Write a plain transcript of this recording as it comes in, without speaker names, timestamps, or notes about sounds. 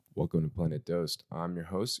Welcome to Planet Dosed. I'm your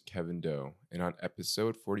host, Kevin Doe, and on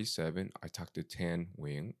episode 47, I talked to Tan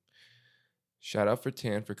Wing. Shout out for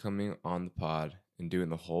Tan for coming on the pod and doing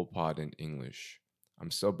the whole pod in English.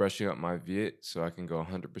 I'm still brushing up my Viet so I can go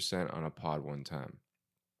 100% on a pod one time.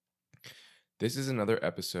 This is another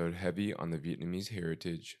episode heavy on the Vietnamese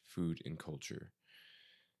heritage, food, and culture.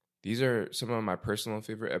 These are some of my personal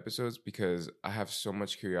favorite episodes because I have so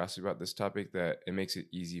much curiosity about this topic that it makes it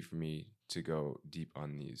easy for me to go deep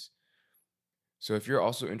on these. So, if you're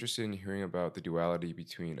also interested in hearing about the duality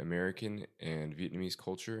between American and Vietnamese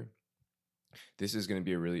culture, this is going to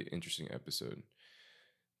be a really interesting episode.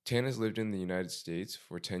 Tan has lived in the United States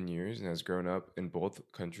for 10 years and has grown up in both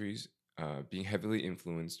countries, being heavily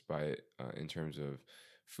influenced by it in terms of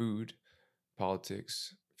food,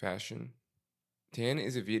 politics, fashion. Tan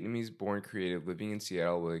is a Vietnamese born creative living in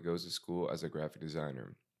Seattle where he goes to school as a graphic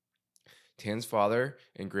designer. Tan's father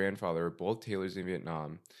and grandfather were both tailors in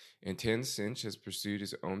Vietnam, and Tan Cinch has pursued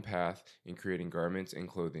his own path in creating garments and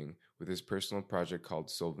clothing with his personal project called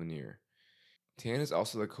Souvenir. Tan is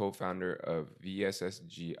also the co-founder of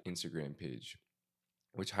VSSG Instagram page,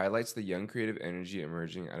 which highlights the young creative energy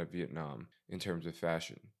emerging out of Vietnam in terms of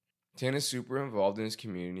fashion. Tan is super involved in his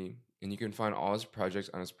community, and you can find all his projects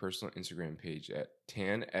on his personal Instagram page at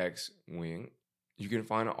TanXWing. You can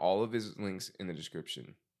find all of his links in the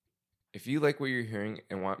description. If you like what you're hearing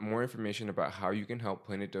and want more information about how you can help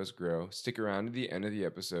Planet Dose grow, stick around to the end of the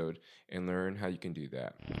episode and learn how you can do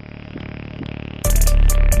that.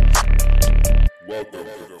 Welcome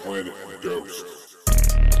to Planet Dose.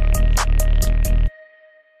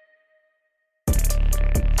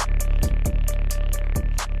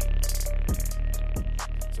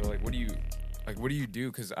 So, what do you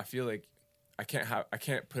do? Because I feel like I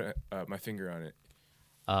can't put my finger on it.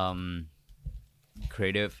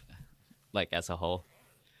 Creative, like as a whole,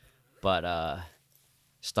 but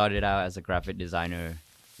started out as a graphic designer.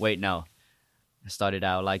 Wait, no, I started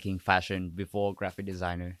out liking fashion before graphic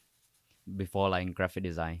designer, before liking graphic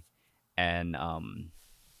design, and I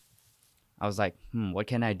was like, what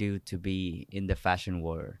can I do to be in the fashion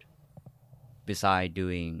world beside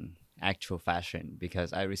doing actual fashion?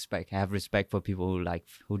 Because I have respect for people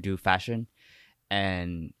who do fashion,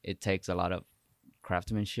 and it takes a lot of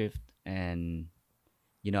craftsmanship and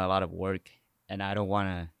a lot of work, and I don't want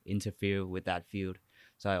to interfere with that field.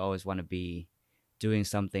 So I always want to be doing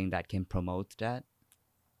something that can promote that.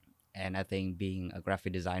 And I think being a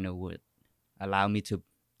graphic designer would allow me to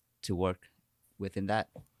work within that.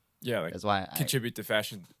 Yeah, like That's why contribute to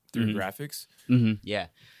fashion through graphics. Yeah,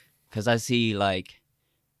 because I see Raf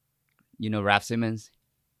Simons,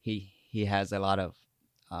 he has a lot of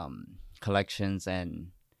collections,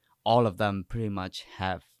 and all of them pretty much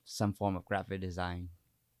have some form of graphic design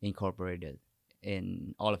incorporated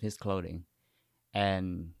in all of his clothing.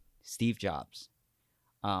 And Steve Jobs,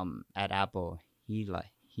 at Apple,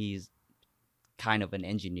 he's kind of an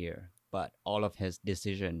engineer, but all of his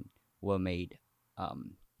decisions were made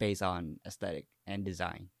based on aesthetic and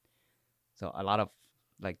design. So a lot of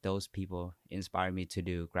like those people inspire me to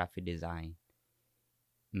do graphic design,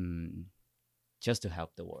 just to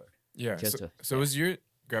help the world. Yeah. So was your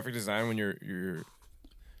graphic design, when you're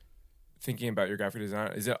thinking about your graphic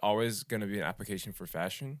design, is it always going to be an application for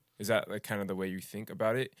fashion? Is that like kind of the way you think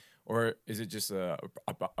about it, or is it just a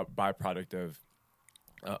byproduct of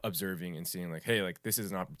observing and seeing like, hey, like this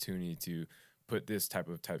is an opportunity to put this type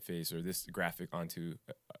of typeface or this graphic onto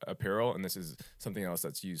apparel, and this is something else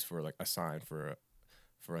that's used for like a sign for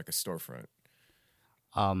like a storefront?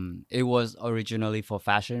 It was originally for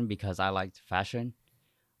fashion because I liked fashion,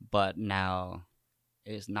 but now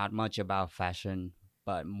it's not much about fashion,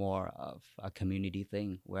 but more of a community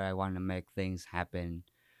thing where I want to make things happen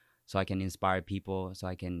so I can inspire people, so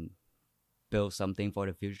I can build something for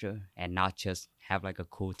the future and not just have like a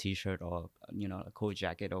cool t-shirt or a cool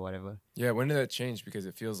jacket or whatever. Yeah, when did that change? Because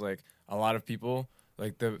it feels like a lot of people,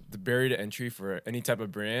 like the barrier to entry for any type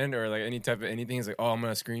of brand or like any type of anything is like, oh, I'm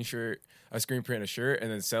gonna screen print a shirt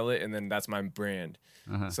and then sell it, and then that's my brand.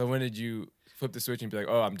 So when did you flip the switch and be like,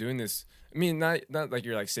 oh, I'm doing this? I mean, not like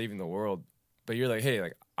you're like saving the world, but you're like, hey,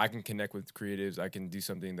 like I can connect with creatives. I can do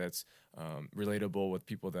something that's relatable with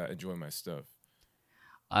people that enjoy my stuff.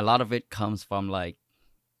 A lot of it comes from like,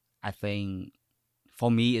 I think for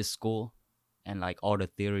me is school and like all the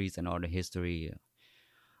theories and all the history.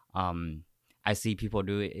 I see people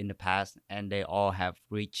do it in the past, and they all have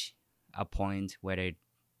reached a point where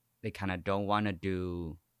they kind of don't want to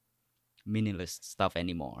do meaningless stuff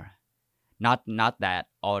anymore. Not that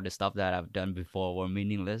all the stuff that I've done before were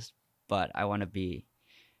meaningless, but I want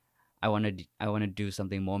to do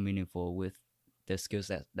something more meaningful with the skill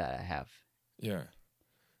set that I have. Yeah.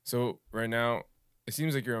 So right now, it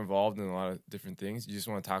seems like you're involved in a lot of different things. You just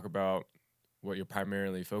want to talk about what you're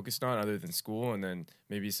primarily focused on other than school, and then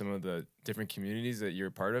maybe some of the different communities that you're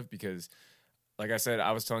a part of, because like I said,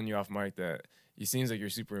 I was telling you off mic that it seems like you're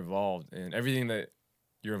super involved, and everything that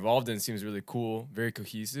you're involved in seems really cool, very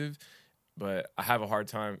cohesive, but I have a hard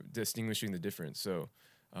time distinguishing the difference. So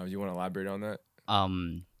you want to elaborate on that?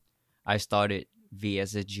 I started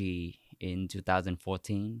VSSG in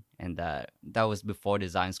 2014, and that was before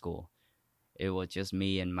design school. It was just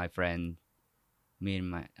me and my friend, me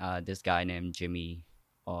and my this guy named Jimmy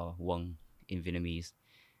or Wong in Vietnamese.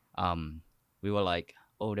 We were like,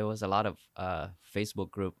 oh, there was a lot of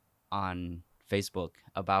Facebook group on Facebook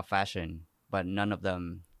about fashion, but none of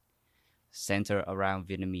them center around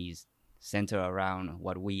Vietnamese, center around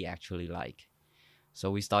what we actually like.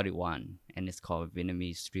 So we started one, and it's called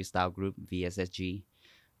Vietnamese Street Style Group, VSSG.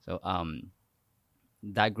 So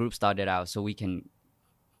that group started out so we can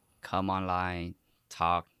come online,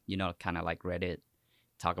 talk, kind of like Reddit,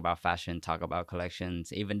 talk about fashion, talk about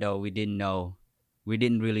collections, even though we didn't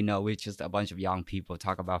really know. We're just a bunch of young people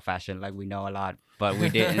talk about fashion like we know a lot, but we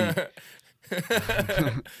didn't.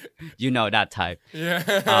 That type.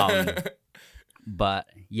 Yeah. But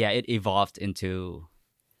yeah, it evolved into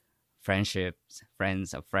friendships,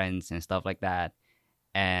 friends of friends, and stuff like that.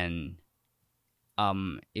 And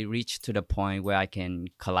it reached to the point where I can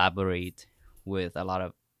collaborate with a lot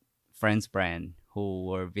of friends' brand who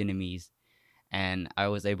were Vietnamese, and I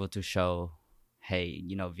was able to show, hey,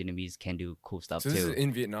 Vietnamese can do cool stuff So too. this is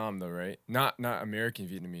in Vietnam, though, right? Not American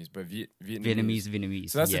Vietnamese, but Vietnamese.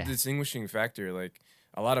 So that's yeah. a distinguishing factor. Like,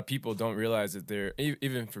 a lot of people don't realize that they're,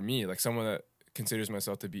 even for me, like someone that considers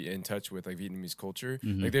myself to be in touch with like Vietnamese culture.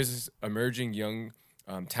 Mhm. Like, there's this emerging young,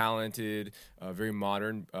 talented, very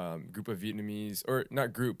modern group of Vietnamese, or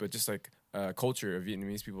not group, but just like culture of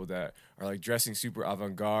Vietnamese people that are like dressing super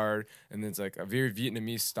avant-garde, and then it's like a very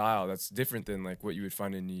Vietnamese style that's different than like what you would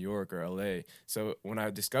find in New York or LA. So when I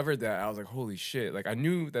discovered that, I was like, holy shit. Like, I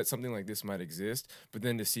knew that something like this might exist, but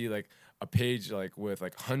then to see like a page like with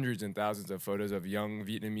like hundreds and thousands of photos of young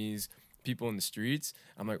Vietnamese people in the streets,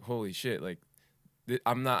 I'm like, holy shit. Like,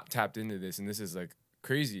 I'm not tapped into this, and this is like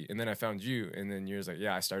crazy. And then I found you, and then you're like,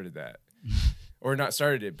 yeah, I started that. Or not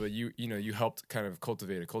started it, but you helped kind of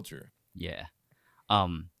cultivate a culture. Yeah.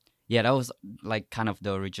 Yeah, that was like kind of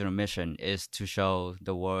the original mission, is to show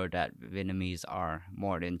the world that Vietnamese are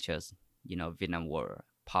more than just, Vietnam war,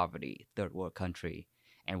 poverty, third world country,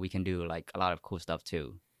 and we can do like a lot of cool stuff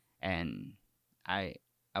too. And I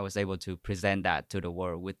was able to present that to the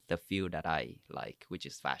world with the field that I like, which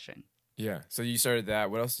is fashion. Yeah. So you started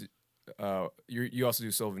that. What else? You also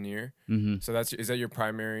do Souvenir. Mm-hmm. So is that your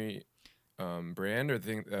primary brand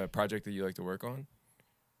or project that you like to work on?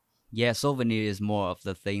 Yeah, Souvenir is more of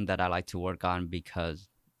the thing that I like to work on, because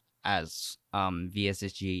as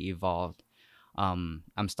VSSG evolved, I'm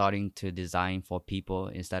starting to design for people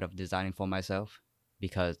instead of designing for myself,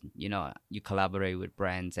 because you collaborate with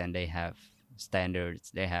brands and they have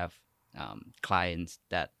standards, they have clients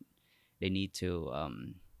that they need to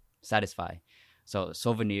satisfy. So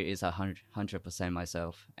Souvenir is 100%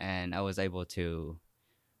 myself, and I was able to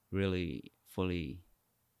really fully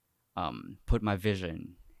put my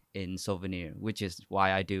vision in Souvenir, which is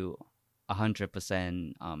why I do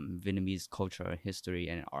 100% Vietnamese culture, history,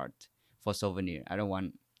 and art for Souvenir. I don't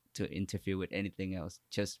want to interfere with anything else,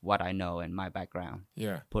 just what I know and my background.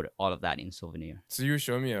 Yeah. Put all of that in Souvenir. So you were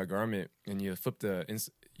showing me a garment, and you flipped to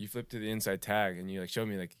the inside tag, and you like showed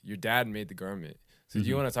me like your dad made the garment. So do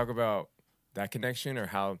you want to talk about that connection, or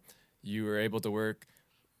how you were able to work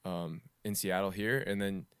in Seattle here, and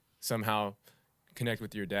then somehow connect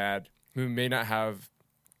with your dad, who may not have,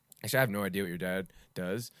 actually I have no idea what your dad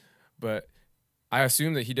does, but I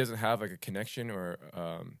assume that he doesn't have like a connection, or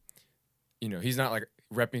he's not like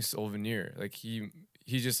repping Souvenir. Like he's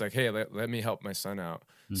just like, hey, let me help my son out.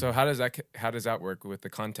 Mm-hmm. So how does that work with the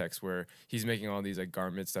context where he's making all these like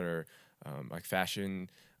garments that are like fashion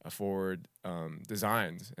forward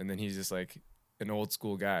designs, and then he's just like an old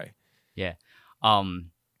school guy? Yeah.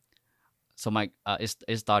 So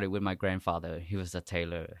it started with my grandfather. He was a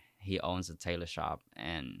tailor. He owns a tailor shop,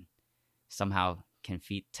 and somehow can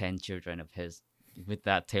feed 10 children of his with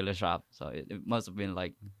that tailor shop. So it must have been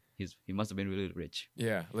like he must have been really rich.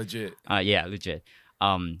 Yeah, legit. Yeah, legit.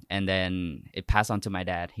 And then it passed on to my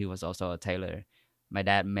dad. He was also a tailor. My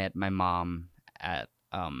dad met my mom at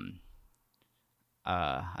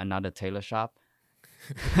another tailor shop.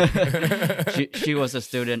 she was a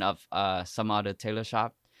student of some other tailor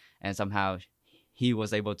shop, and somehow he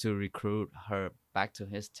was able to recruit her back to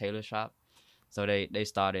his tailor shop. So they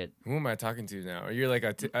started. Who am I talking to now? You're like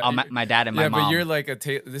a My dad and my mom. Yeah, but you're like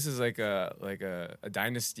this is like a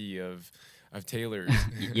dynasty of tailors.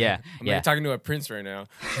 Yeah, I'm yeah. like talking to a prince right now.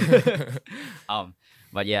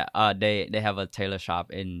 But yeah, they have a tailor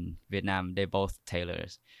shop in Vietnam. They both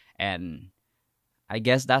tailors, and I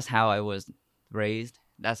guess that's how I was raised.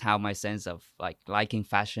 That's how my sense of like liking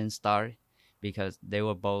fashion started, because they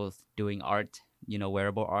were both doing art,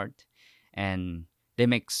 wearable art, and they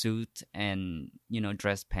make suit and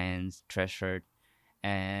dress pants, dress shirt,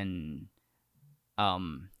 and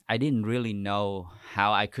I didn't really know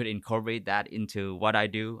how I could incorporate that into what I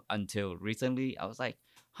do until recently. I was like,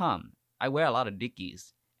 I wear a lot of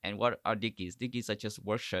Dickies. And what are Dickies? Dickies are just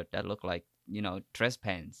work shirt that look like, dress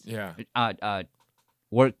pants. Yeah.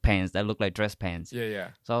 Work pants that look like dress pants. Yeah.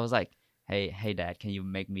 So I was like, hey, Dad, can you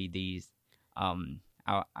make me these? And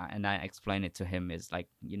I explained it to him. It's like,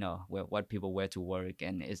 what people wear to work,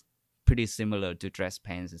 and it's pretty similar to dress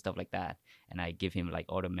pants and stuff like that. And I give him like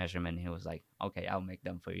all the measurement. And he was like, okay, I'll make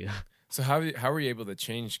them for you. So how were you able to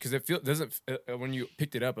change? Because doesn't when you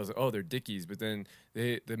picked it up, I was like, oh, they're Dickies, but then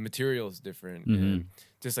the material is different, and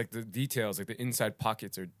just like the details, like the inside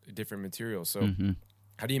pockets are different materials. So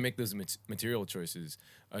how do you make those material choices?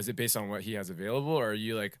 Is it based on what he has available, or are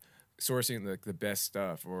you like sourcing the best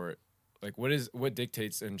stuff, or like what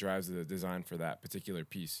dictates and drives the design for that particular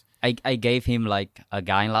piece? I gave him like a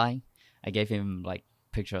guideline. I gave him like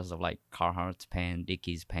pictures of like Carhartt pants,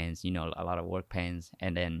 Dickies pants, a lot of work pants.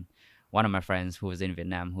 And then one of my friends who was in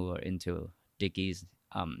Vietnam who were into Dickies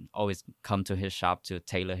always come to his shop to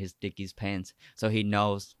tailor his Dickies pants. So he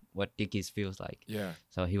knows what Dickies feels like. Yeah.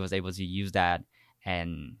 So he was able to use that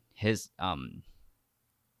and his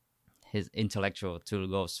intellectual to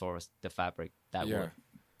go source the fabric that would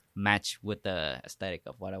match with the aesthetic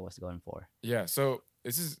of what I was going for. Yeah. So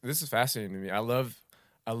this is fascinating to me. I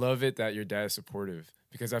love it that your dad is supportive,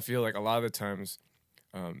 because I feel like a lot of the times,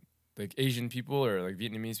 like Asian people or like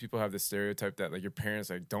Vietnamese people have this stereotype that like your parents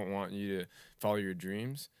like don't want you to follow your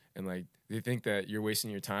dreams, and like they think that you're wasting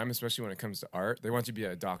your time, especially when it comes to art. They want you to be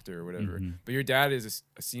a doctor or whatever. But your dad is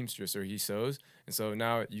a seamstress, or he sews, and so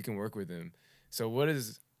now you can work with him. So what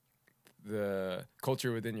is the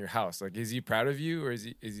culture within your house? Like, is he proud of you, or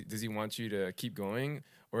does he want you to keep going?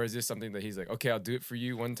 Or is this something that he's like, okay, I'll do it for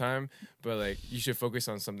you one time, but like you should focus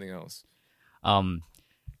on something else?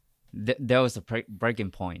 There was a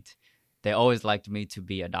breaking point. They always liked me to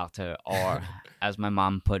be a doctor, or as my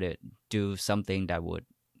mom put it, do something that would,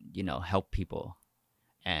 help people.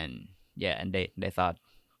 And and they thought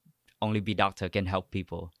only be doctor can help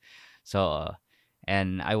people. So,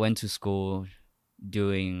 and I went to school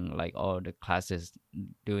doing like all the classes,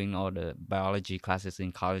 doing all the biology classes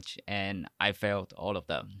in college, and I failed all of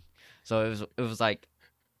them. So it was like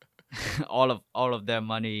all of their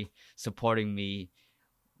money supporting me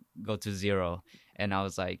go to zero, and I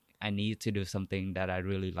was like, I need to do something that I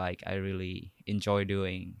really like, I really enjoy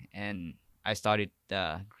doing. And I started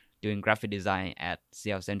doing graphic design at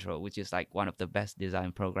Seattle Central, which is like one of the best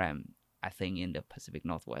design program I think in the Pacific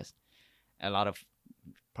Northwest. A lot of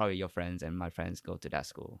probably your friends and my friends go to that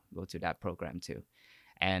school, go to that program too.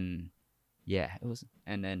 And it was,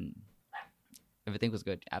 and then everything was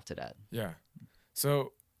good after that. Yeah.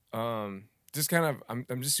 So just kind of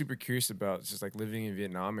I'm just super curious about just like living in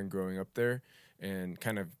Vietnam and growing up there, and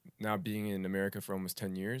kind of now being in America for almost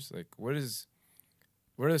 10 years. Like what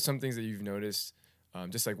are some things that you've noticed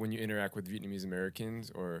just like when you interact with Vietnamese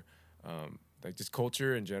Americans, or like just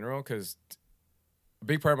culture in general? Because a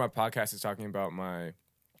big part of my podcast is talking about my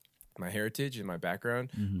heritage and my background,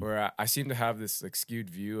 where I seem to have this like skewed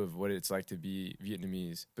view of what it's like to be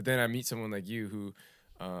Vietnamese. But then I meet someone like you who,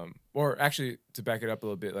 or actually to back it up a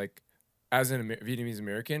little bit, like as an Vietnamese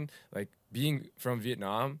American, like being from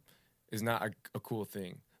Vietnam is not a cool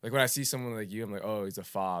thing. Like when I see someone like you, I'm like, oh, he's a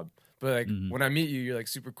fob. But like when I meet you, you're like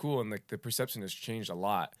super cool, and like the perception has changed a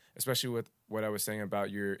lot, especially with what I was saying about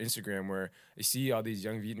your Instagram, where I see all these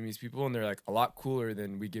young Vietnamese people and they're like a lot cooler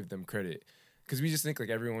than we give them credit. Because we just think like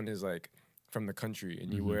everyone is like from the country,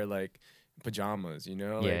 and you wear like pajamas, like,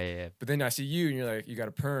 Yeah. But then I see you and you're like, you got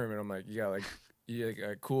a perm, and I'm like, you got like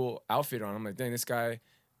a cool outfit on. I'm like, dang, this guy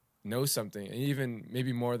knows something, and even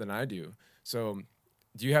maybe more than I do. So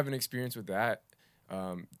do you have an experience with that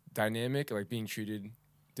dynamic, like being treated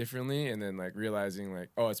differently, and then like realizing like,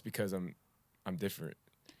 oh, it's because I'm different?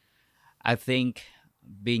 I think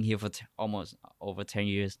being here for almost over 10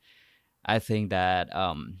 years, I think that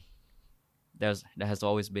there has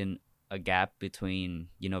always been a gap between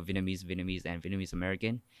Vietnamese and Vietnamese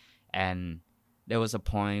American, and there was a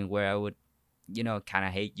point where I would kind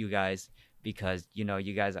of hate you guys because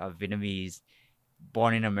you guys are Vietnamese,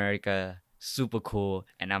 born in America, super cool,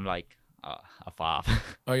 and I'm like a fob.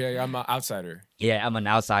 Oh yeah, I'm an outsider. Yeah, I'm an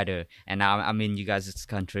outsider, and now I'm in you guys'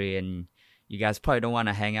 country, and you guys probably don't want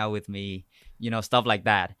to hang out with me, stuff like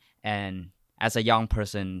that. And as a young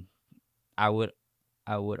person, I would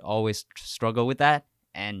always struggle with that,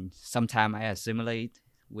 and sometimes I assimilate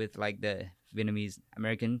with like the Vietnamese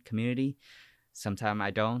American community. Sometimes I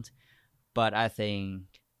don't, but I think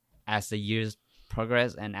as the years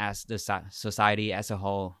progress and as the society as a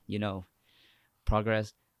whole,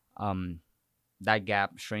 progress, that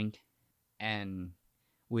gap shrink, and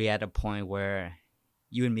we at a point where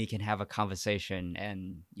you and me can have a conversation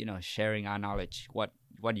and sharing our knowledge, what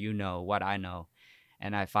you know, what I know,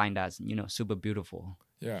 and I find that super beautiful.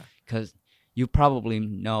 Yeah. Because you probably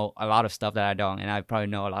know a lot of stuff that I don't, and I probably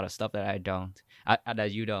know a lot of stuff that I don't,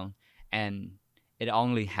 that you don't, and it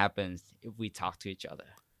only happens if we talk to each other,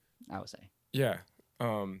 I would say. Yeah.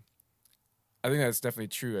 I think that's definitely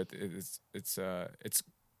true. It's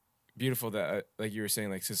beautiful that like you were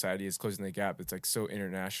saying, like society is closing the gap. It's like so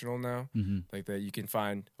international now, like that you can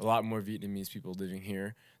find a lot more Vietnamese people living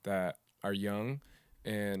here that are young,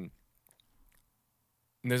 and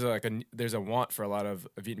there's there's a want for a lot of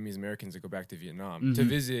Vietnamese Americans to go back to Vietnam to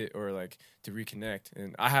visit or like to reconnect.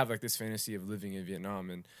 And I have like this fantasy of living in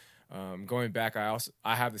Vietnam, and going back, I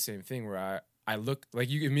have the same thing where I look like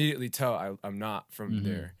you immediately tell I'm not from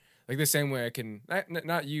there. Like the same way I can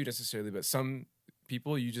not you necessarily, but some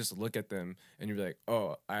people, you just look at them and you're like,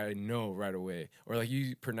 oh, I know right away. Or like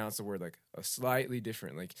you pronounce the word like a slightly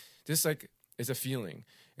different, like just like it's a feeling.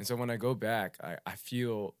 And so when I go back, I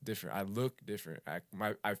feel different. I look different.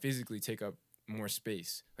 I physically take up more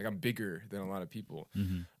space. Like I'm bigger than a lot of people.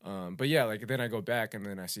 But yeah, like then I go back and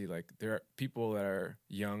then I see like there are people that are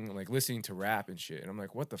young, like listening to rap and shit. And I'm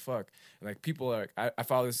like, what the fuck? And like people are like, I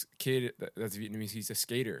follow this kid that's Vietnamese. He's a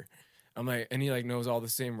skater. I'm like, and he like knows all the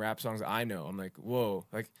same rap songs I know. I'm like, whoa,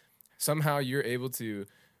 like somehow you're able to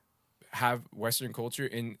have Western culture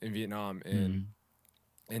in Vietnam, and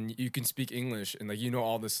you can speak English and like you know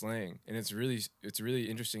all the slang, and it's really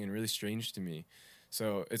interesting and really strange to me.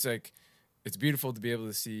 So it's like it's beautiful to be able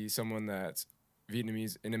to see someone that's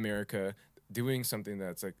Vietnamese in America doing something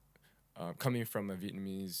that's like coming from a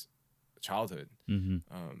Vietnamese childhood.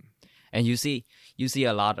 And you see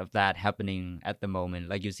a lot of that happening at the moment.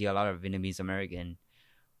 Like you see a lot of Vietnamese American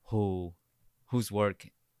whose work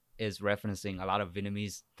is referencing a lot of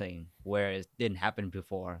Vietnamese thing where it didn't happen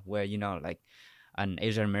before, where like an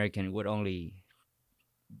Asian American would only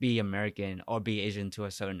be American or be Asian to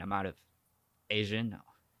a certain amount of Asian,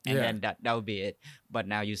 and then that would be it. But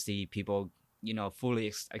now you see people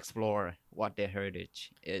fully explore what their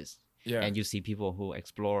heritage is, and you see people who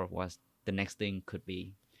explore what the next thing could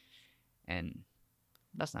be. And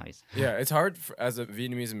that's nice. Yeah, it's hard as a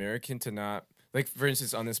Vietnamese American to not, like, for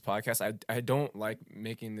instance, on this podcast, I don't like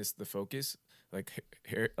making this the focus, like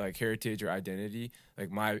heritage or identity,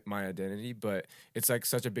 like my identity, but it's like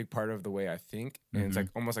such a big part of the way I think, and it's like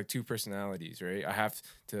almost like two personalities, right? I have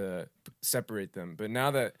to separate them. But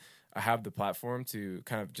now that I have the platform to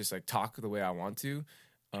kind of just like talk the way I want to,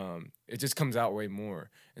 it just comes out way more.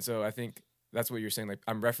 And so I think that's what you're saying. Like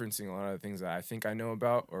I'm referencing a lot of the things that I think I know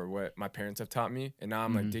about or what my parents have taught me. And now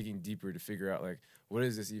I'm like digging deeper to figure out like, what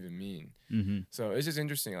does this even mean? So it's just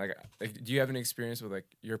interesting. Like, do you have any experience with like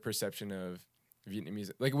your perception of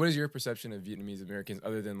Vietnamese? Like, what is your perception of Vietnamese Americans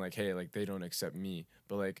other than like, hey, like they don't accept me,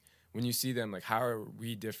 but like when you see them, like how are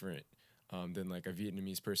we different than like a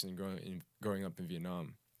Vietnamese person growing up in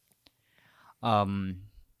Vietnam? I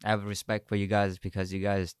have respect for you guys because you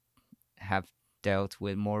guys have dealt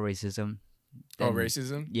with more racism.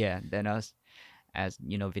 Racism? Yeah, than us as,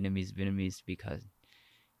 Vietnamese, because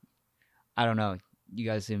I don't know, you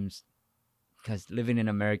guys seems, because living in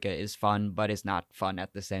America is fun, but it's not fun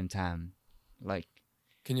at the same time. Like,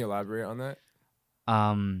 can you elaborate on that?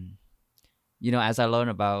 As I learn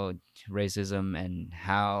about racism and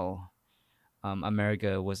how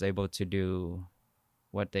America was able to do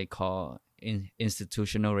what they call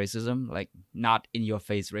institutional racism, like not in your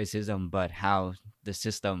face racism, but how the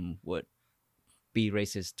system would be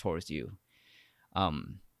racist towards you,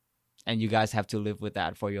 and you guys have to live with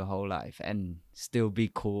that for your whole life and still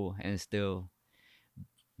be cool and still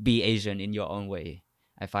be Asian in your own way.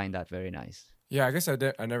 I find that very nice. Yeah, I guess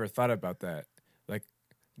I never thought about that. Like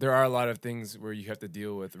there are a lot of things where you have to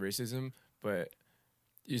deal with racism, but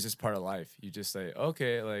it's just part of life. You just say,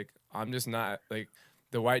 okay, like I'm just not like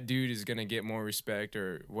the white dude is gonna get more respect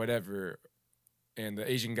or whatever, and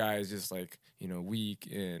the Asian guy is just like weak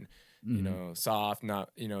and soft, not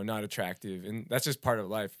not attractive, and that's just part of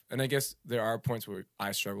life. And I guess there are points where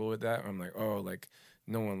I struggle with that. Where I'm like, oh, like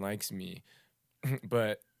no one likes me,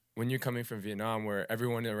 but when you're coming from Vietnam, where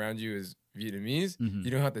everyone around you is Vietnamese, Mhm.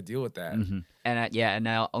 you don't have to deal with that. And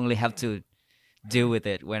I only have to deal with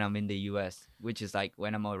it when I'm in the US, which is like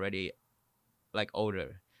when I'm already like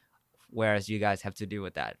older, whereas you guys have to deal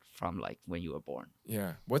with that from like when you were born.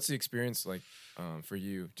 Yeah. What's the experience like for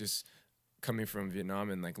you, just coming from Vietnam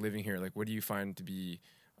and like living here? Like, what do you find to be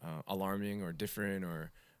alarming or different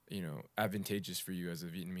or advantageous for you as a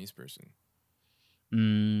Vietnamese person?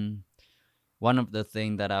 One of the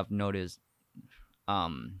things that I've noticed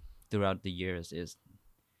throughout the years is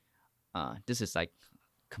this is like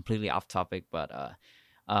completely off topic, but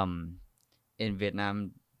in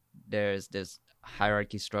Vietnam there's this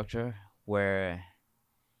hierarchy structure where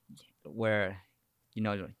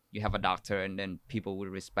you have a doctor and then people will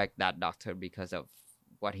respect that doctor because of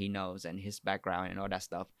what he knows and his background and all that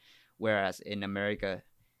stuff, whereas in America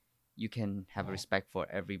you can have respect for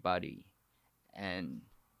everybody, and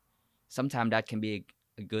sometimes that can be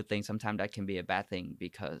a good thing, sometimes that can be a bad thing,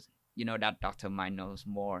 because that doctor might knows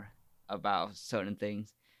more about certain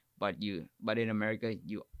things, but in America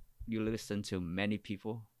you listen to many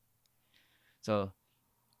people. So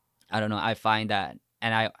I don't know, I find that,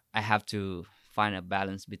 and I have to find a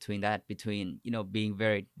balance between that, between being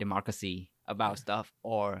very democracy about stuff,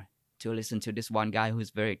 or to listen to this one guy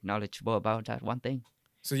who's very knowledgeable about that one thing.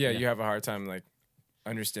 So you have a hard time like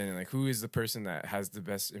understanding like who is the person that has the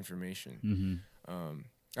best information.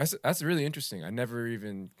 That's really interesting. I never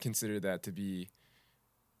even considered that to be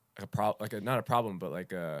not a problem, but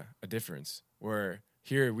like a difference, where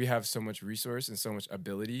here we have so much resource and so much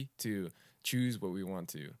ability to choose what we want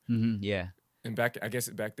to. Yeah. And I guess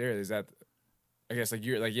back there is that, I guess like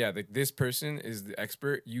you're like, yeah, like this person is the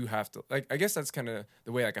expert. You have to like, I guess that's kind of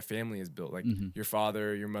the way like a family is built. Like your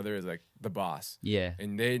father, your mother is like the boss. Yeah.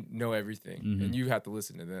 And they know everything, and you have to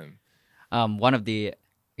listen to them. One of the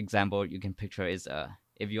example you can picture is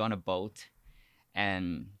if you're on a boat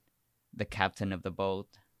and the captain of the boat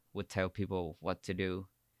would tell people what to do.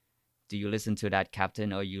 Do you listen to that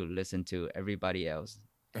captain or you listen to everybody else?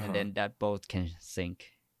 And then that boat can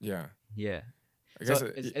sink. Yeah. Yeah. I guess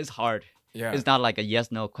So it's hard. Yeah. It's not like a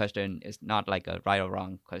yes/no question. It's not like a right or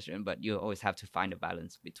wrong question, but you always have to find a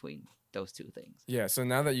balance between those two things. Yeah. So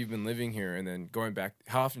now that you've been living here and then going back,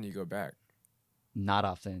 how often do you go back? Not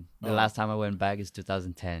often. The last time I went back is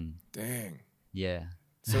 2010. Dang. Yeah.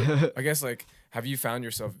 So I guess like, have you found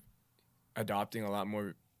yourself adopting a lot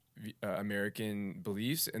more American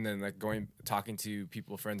beliefs, and then like talking to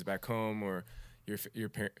friends back home, or your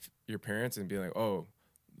parents, and being like, oh,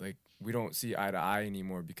 like we don't see eye to eye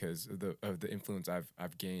anymore because of the influence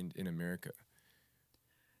I've gained in America?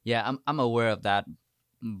 Yeah, I'm aware of that,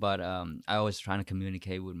 but I always trying to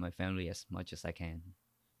communicate with my family as much as I can.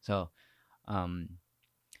 So, and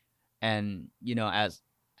as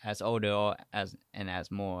older or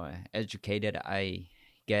as more educated I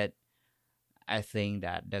get, I think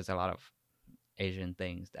that there's a lot of Asian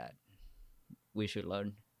things that we should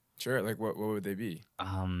learn. Sure. Like what would they be?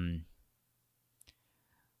 Can't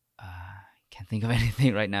think of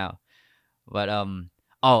anything right now, but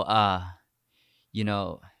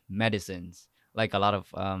medicines, like a lot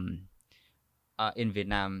of in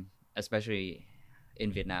Vietnam, especially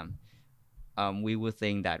in Vietnam, we would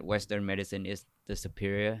think that Western medicine is the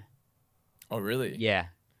superior. Oh, really? Yeah,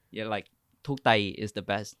 like thuốc Tây is the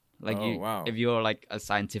best. Like wow. If you're like a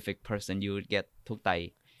scientific person, you would get thuốc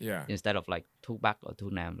Tây instead of like thuốc Bắc or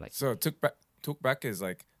thuốc Nam. Like so, thuốc Bắc is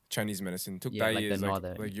like Chinese medicine. Thuốc Tây like is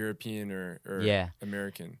like European or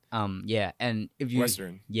American. And if you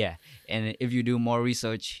Western. Yeah, and if you do more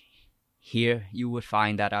research here, you would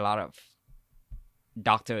find that a lot of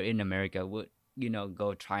doctor in America would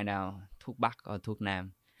go try now thuốc Bắc or thuốc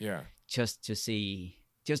Nam. Yeah. Just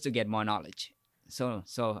to get more knowledge. So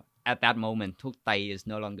at that moment, thuốc Tây is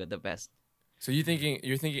no longer the best. So you're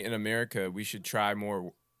thinking in America we should try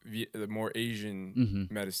more Asian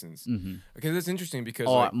medicines. Okay, that's interesting because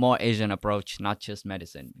more Asian approach, not just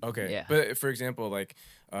medicine. Okay, yeah. But for example, like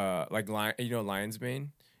lion's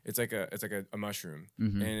mane, it's like a mushroom,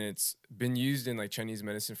 and it's been used in like Chinese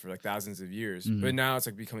medicine for like thousands of years. But now it's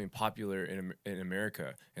like becoming popular in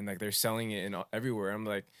America, and like they're selling it everywhere. I'm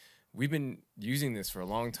like, we've been using this for a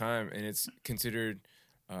long time, and it's considered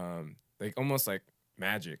like almost like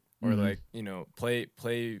magic, or like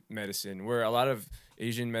play medicine, where a lot of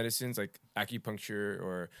Asian medicines like acupuncture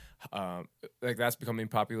or like that's becoming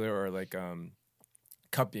popular, or like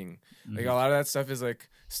cupping. Like a lot of that stuff is like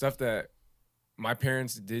stuff that my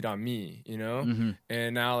parents did on me,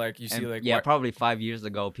 and now like you see like probably 5 years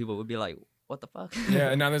ago people would be like, what the fuck? Yeah,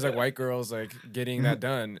 and now there's like white girls like getting that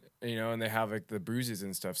done, and they have like the bruises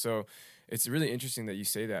and stuff. So it's really interesting that you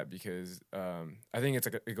say that because I think it's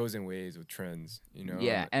like it goes in waves with trends,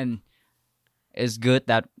 Yeah, and it's good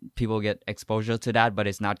that people get exposure to that, but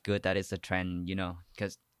it's not good that it's a trend,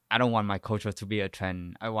 because I don't want my culture to be a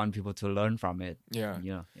trend. I want people to learn from it. Yeah.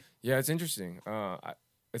 Yeah. Yeah, it's interesting.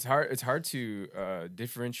 It's hard to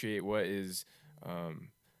differentiate what is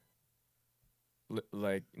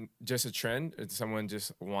like just a trend. It's someone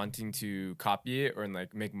just wanting to copy it or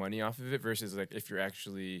like make money off of it versus like if you're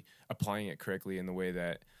actually applying it correctly in the way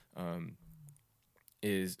that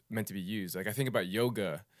is meant to be used. Like I think about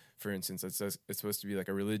yoga, for instance. It's supposed to be like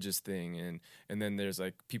a religious thing, and then there's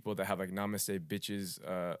like people that have like namaste bitches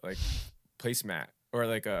like placemat or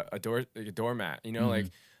like a doormat,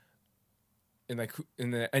 like.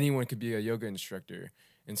 And anyone could be a yoga instructor.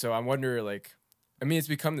 And so I wonder, like, I mean, it's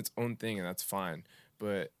become its own thing and that's fine,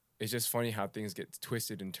 but it's just funny how things get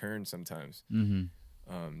twisted and turned sometimes.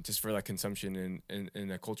 Just for like consumption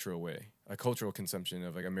in a cultural way, a cultural consumption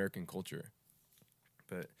of like American culture.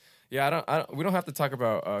 But yeah, we don't have to talk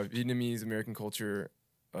about Vietnamese American culture,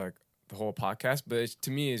 like the whole podcast, but to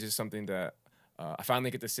me, it's just something that I finally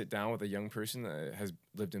get to sit down with a young person that has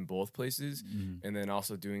lived in both places, and then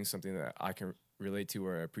also doing something that I can relate to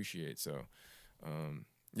or appreciate. So,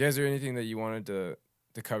 yeah, is there anything that you wanted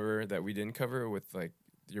to cover that we didn't cover with like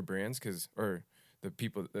your brands, or the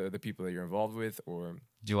people that you're involved with, or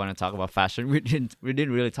do you want to talk about fashion? We didn't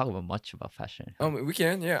really talk about much about fashion. We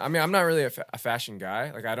can, yeah. I mean, I'm not really a fashion guy.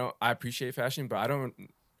 Like I appreciate fashion, but I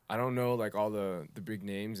don't know like all the big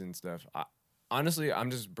names and stuff. Honestly, I'm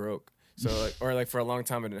just broke. So like for a long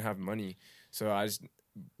time I didn't have money, so I just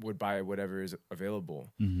would buy whatever is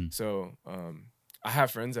available. So I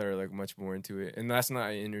have friends that are like much more into it. And last night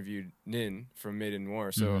I interviewed Nin from Made in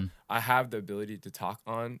War, so I have the ability to talk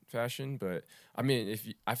on fashion. But I mean,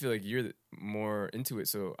 I feel like you're more into it,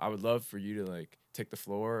 so I would love for you to like take the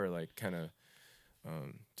floor or like kind of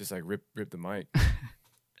just like rip the mic.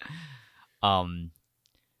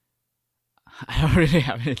 I don't really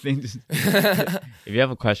have anything to say. If you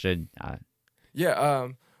have a question. Yeah.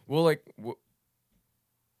 Well, like,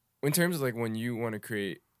 in terms of like when you want to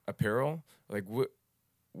create apparel, like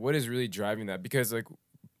what is really driving that? Because like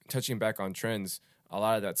touching back on trends, a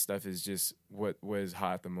lot of that stuff is just what was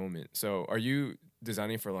hot at the moment. So are you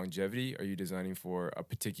designing for longevity? Are you designing for a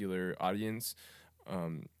particular audience?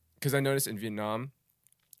 Because I noticed in Vietnam,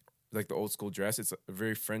 like the old school dress, it's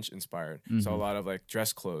very French inspired. So a lot of like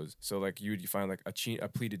dress clothes. So like you find like a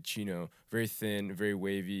pleated chino, very thin, very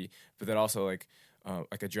wavy, but then also like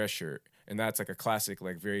a dress shirt. And that's like a classic,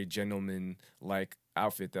 like very gentleman like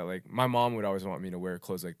outfit that like my mom would always want me to wear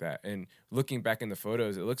clothes like that. And looking back in the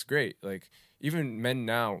photos, it looks great. Like even men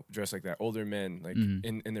now dress like that, older men like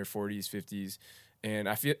in their 40s, 50s. And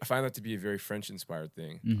I find that to be a very French inspired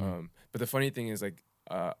thing. But the funny thing is like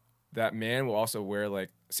that man will also wear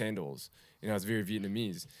like sandals. It's very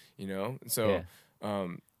Vietnamese, So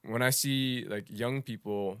when I see like young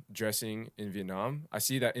people dressing in Vietnam, I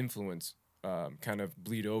see that influence kind of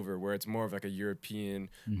bleed over where it's more of like a European,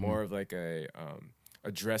 more of like a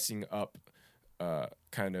dressing up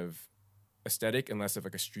kind of aesthetic and less of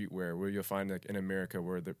like a streetwear where you'll find like in America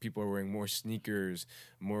where the people are wearing more sneakers,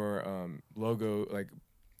 more logo like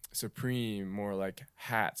Supreme, more like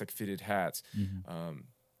hats, like fitted hats.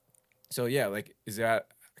 So yeah, like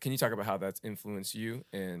can you talk about how that's influenced you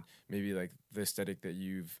and maybe like the aesthetic that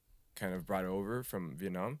you've kind of brought over from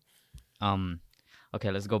Vietnam? Okay,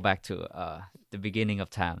 let's go back to the beginning of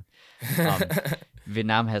time.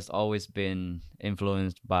 Vietnam has always been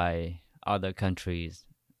influenced by other countries,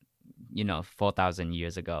 4,000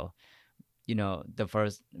 years ago. The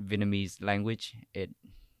first Vietnamese language,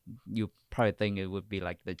 you probably think it would be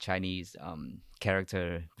like the Chinese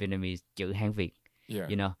character Vietnamese chữ Hán Việt.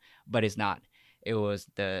 Yeah. But it's not. It was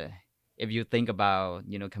if you think about,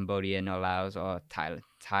 Cambodian or Laos or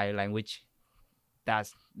Thai language,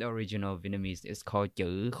 that's the original Vietnamese. It's called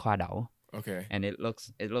chữ Hoa Đậu. Okay. And it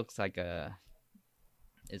looks like it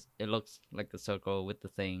looks like the circle with the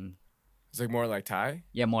thing. It's like more like Thai?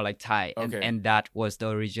 Yeah, more like Thai. Okay. And that was the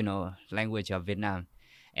original language of Vietnam.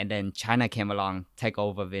 And then China came along, take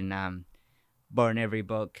over Vietnam, burn every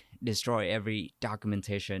book, destroy every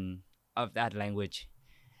documentation of that language,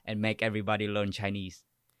 and make everybody learn Chinese.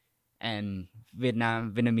 And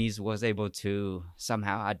Vietnamese was able to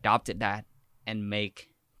somehow adopt that and make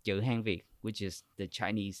chữ Hán Việt, which is the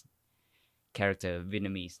Chinese character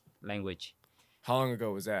Vietnamese language. How long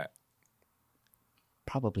ago was that?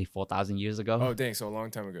 Probably 4,000 years ago. Oh, dang, so a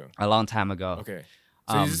long time ago. A long time ago. Okay.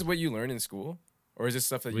 So is this what you learned in school? Or is this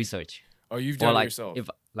stuff that research? Oh, you've done it like yourself?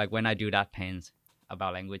 like when I do that pens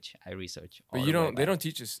about language, I research. But all you the way don't. They back. don't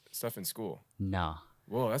teach us stuff in school. No.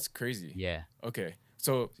 Whoa, that's crazy. Yeah. Okay.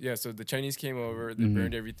 So yeah, so the Chinese came over, they Mhm.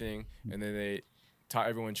 burned everything, and then they taught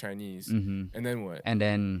everyone Chinese. Hmm. And then what? And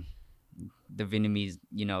then the Vietnamese,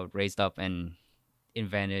 raised up and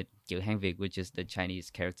invented chữ Hán Việt, which is the Chinese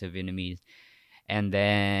character Vietnamese. And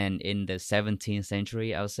then in the 17th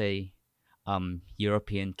century, I would say,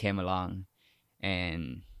 European came along,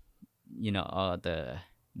 and the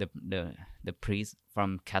priests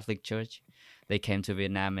from Catholic Church, they came to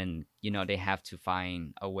Vietnam, and they have to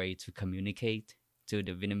find a way to communicate to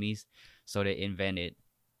the Vietnamese, so they invented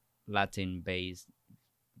Latin-based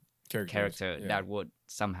character Yeah. that would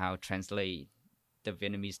somehow translate the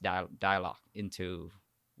Vietnamese dialogue into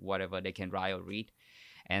whatever they can write or read,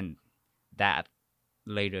 and that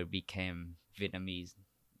later became Vietnamese,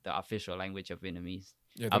 the official language of Vietnamese.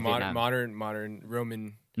 Yeah, the of Vietnam. modern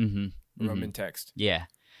Roman Mm-hmm. Roman text. Yeah,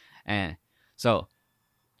 and so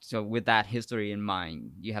with that history in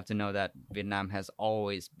mind, you have to know that Vietnam has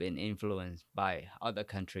always been influenced by other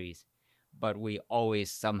countries, but we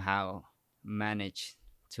always somehow manage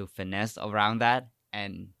to finesse around that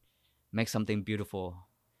and make something beautiful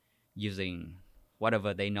using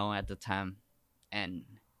whatever they know at the time. And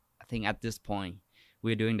I think at this point,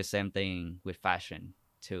 we're doing the same thing with fashion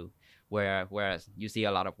too, whereas you see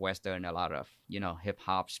a lot of Western, a lot of hip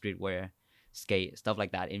hop, streetwear, skate, stuff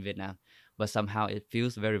like that in Vietnam, but somehow it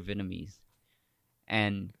feels very Vietnamese,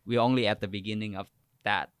 and we're only at the beginning of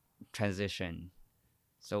that transition.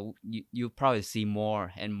 So you probably see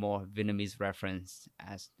more and more Vietnamese reference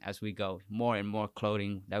as we go, more and more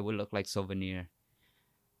clothing that will look like souvenir.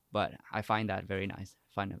 But I find that very nice.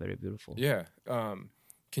 I find it very beautiful. Yeah.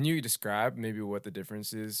 Can you describe maybe what the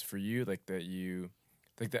difference is for you, like the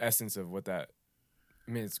essence of what that?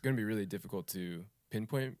 I mean, it's going to be really difficult to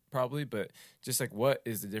pinpoint probably, but just like what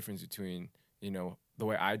is the difference between the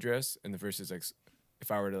way I dress and the versus like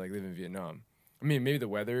if I were to like live in Vietnam? I mean, maybe the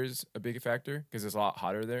weather is a big factor because it's a lot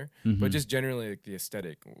hotter there, but just generally like the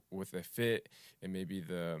aesthetic with the fit and maybe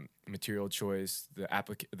the material choice,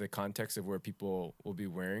 the context of where people will be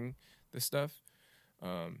wearing this stuff.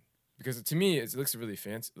 Because to me, it looks really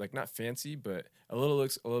fancy, like not fancy, but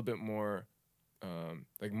looks a little bit more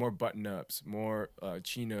like more button ups, more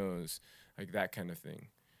chinos, like that kind of thing.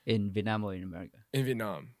 In Vietnam or in America? In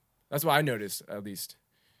Vietnam, that's what I noticed at least.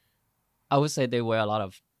 I would say they wear a lot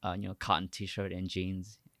of cotton t-shirt and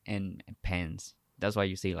jeans and pants. That's why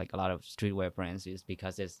you see like a lot of streetwear brands, is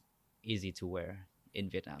because it's easy to wear in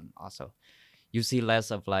Vietnam. Also, you see less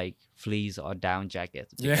of like fleece or down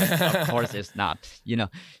jackets because Yeah. of course it's not.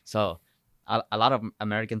 So a lot of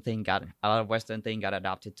Western thing got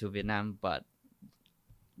adopted to Vietnam, but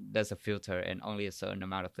there's a filter and only a certain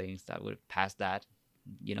amount of things that would pass that.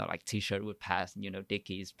 Like t-shirt would pass.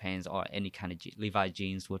 Dickies, pants, or any kind of Levi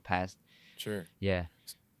jeans would pass. Sure. Yeah.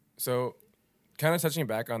 So, kind of touching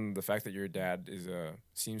back on the fact that your dad is a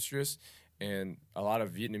seamstress, and a lot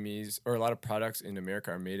of Vietnamese or a lot of products in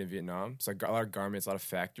America are made in Vietnam. It's like a lot of garments, a lot of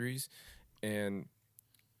factories, and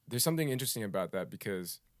there's something interesting about that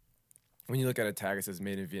because when you look at a tag, it says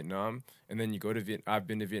made in Vietnam, and then you go to I've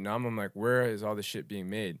been to Vietnam. I'm like, where is all this shit being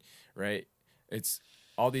made? Right? It's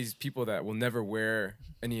all these people that will never wear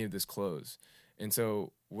any of this clothes, and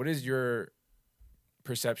so what is your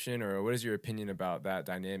perception or what is your opinion about that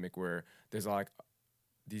dynamic where there's like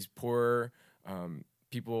these poor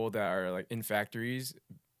people that are like in factories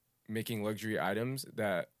making luxury items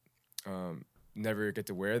that never get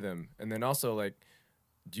to wear them, and then also like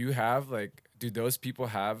do those people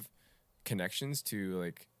have connections to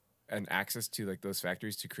like and access to like those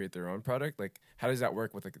factories to create their own product? Like how does that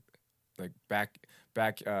work with like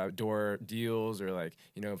back door deals, or like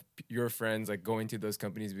your friends like going to those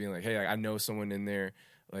companies being like, hey, I know someone in there,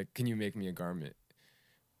 like can you make me a garment?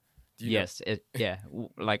 Yes,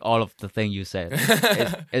 like all of the thing you said,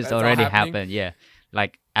 it's That's all already happening? happened. Yeah,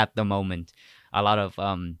 like at the moment, a lot of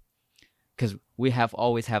because we have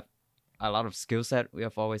always have a lot of skill set. We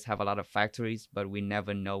have always have a lot of factories, but we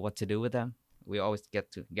never know what to do with them. We always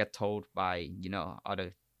get told by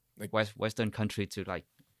other Like Western country to like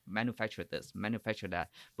manufacture this, manufacture that,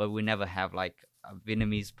 but we never have like a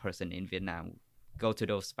Vietnamese person in Vietnam go to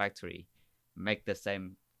those factory, make the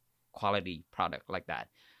same quality product like that.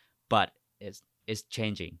 But it's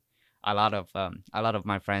changing. A lot of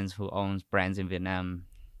my friends who owns brands in Vietnam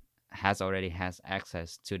already has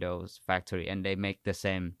access to those factory, and they make the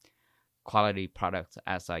same quality products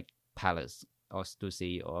as like Palace or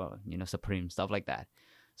Stussy or Supreme, stuff like that.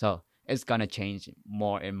 So it's gonna change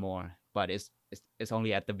more and more, but it's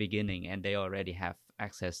only at the beginning, and they already have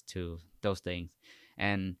access to those things.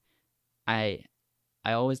 And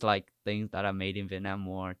I always like things that are made in Vietnam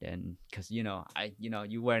more than because you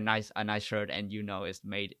wear a nice shirt and it's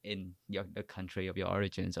made in the country of your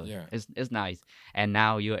origin, so Yeah. it's nice. And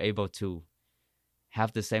now you're able to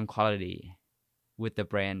have the same quality with the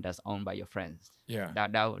brand that's owned by your friends. Yeah.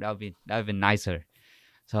 That would be nicer.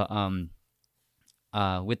 So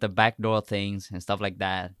with the backdoor things and stuff like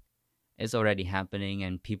that, it's already happening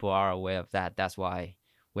and people are aware of that. That's why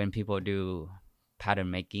when people do pattern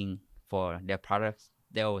making for their products,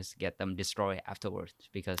 they always get them destroyed afterwards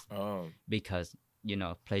because Oh.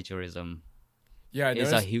 plagiarism Yeah, I is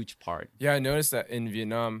a noticed. huge part. Yeah, I noticed that in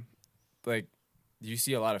Vietnam, like, you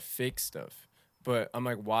see a lot of fake stuff. But I'm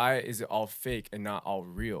like, why is it all fake and not all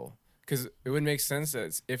real? Because it would make sense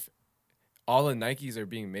that if all the Nikes are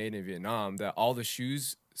being made in Vietnam, that all the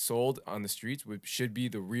shoes sold on the streets should be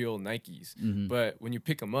the real Nikes. Mhm. But when you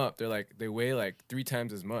pick them up, they weigh like 3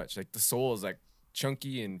 times as much. Like the sole is like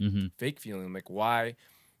chunky and Mhm. fake feeling. Like, why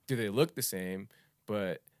do they look the same,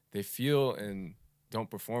 but they feel and don't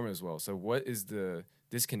perform as well? So what is the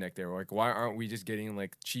disconnect there? Like, why aren't we just getting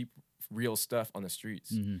like cheap, real stuff on the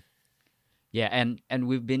streets? Mhm. Yeah, and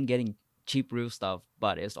we've been getting cheap real stuff,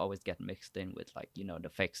 but it's always get mixed in with the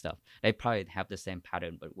fake stuff. They probably have the same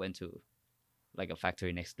pattern, but went to like a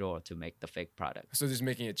factory next door to make the fake product. So just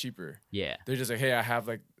making it cheaper. Yeah. They're just like, hey, I have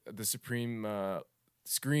like the Supreme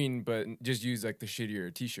screen, but just use like the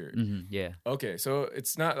shittier T-shirt. Yeah. Okay, so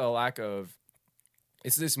it's not a lack of.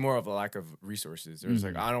 It's just more of a lack of resources. They're just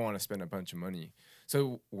like, I don't want to spend a bunch of money.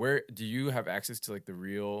 So where do you have access to like the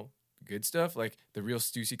real good stuff, like the real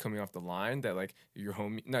Stussy coming off the line that like your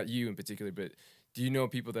homie, not you in particular, but do you know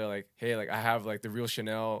people that are like, hey, like I have like the real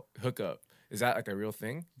Chanel hookup? Is that like a real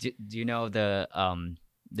thing? Do you know the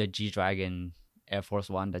G-Dragon Air Force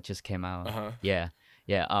One that just came out? Uh-huh. Yeah.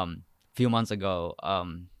 Few months ago,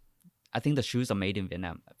 I think the shoes are made in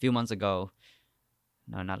Vietnam. A few months ago,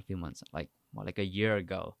 no, not a few months, like more like a year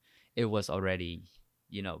ago, it was already,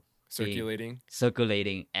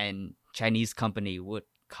 circulating, and Chinese company would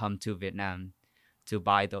come to Vietnam to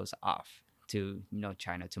buy those off to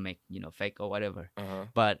China to make fake or whatever. Uh-huh.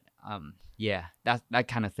 But that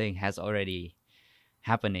kind of thing has already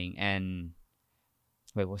happening. And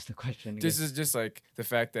wait, what's the question again? This is just like the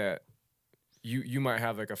fact that you might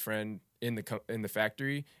have like a friend in the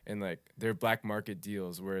factory and like their black market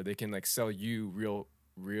deals where they can like sell you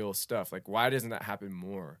real stuff. Like, why doesn't that happen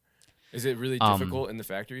more? Is it really difficult in the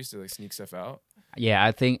factories to like sneak stuff out? Yeah,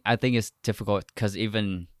 I think it's difficult because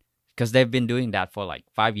they've been doing that for like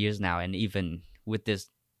 5 years now, and even with this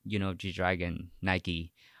G-Dragon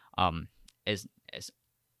Nike, it's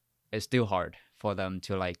still hard for them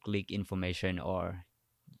to like leak information, or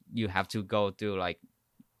you have to go through like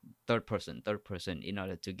third person in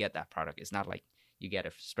order to get that product. It's not like you get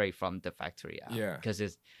it straight from the factory out. Yeah,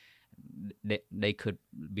 because they could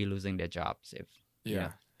be losing their jobs if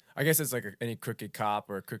I guess it's like any crooked cop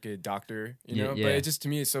or a crooked doctor, Yeah. But it just, to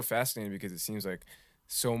me, it's so fascinating because it seems like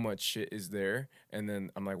so much shit is there, and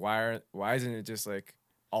then I'm like, why isn't it just like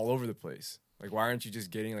all over the place? Like, why aren't you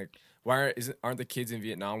just getting like, aren't the kids in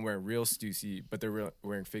Vietnam wearing real Stussy, but they're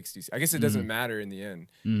wearing fake Stussy? I guess it doesn't matter in the end.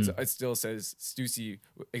 It still says Stussy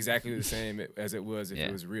exactly the same as it was if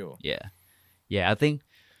it was real. Yeah. I think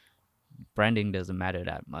branding doesn't matter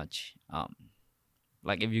that much.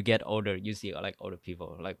 Like if you get older, you see like older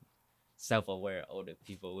people, like self-aware older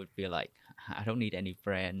people would be like, I don't need any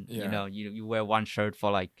brand. Yeah. You wear one shirt for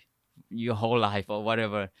like your whole life or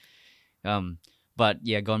whatever. But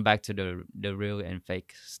yeah, going back to the real and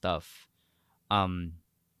fake stuff,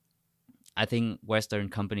 I think Western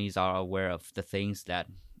companies are aware of the things that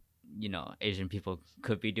Asian people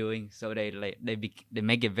could be doing, so they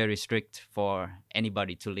make it very strict for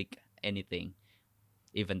anybody to leak anything,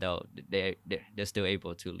 even though they're still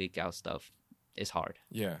able to leak out stuff. It's hard.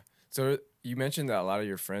 Yeah. So you mentioned that a lot of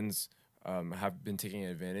your friends have been taking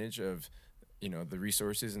advantage of the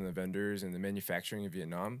resources and the vendors and the manufacturing in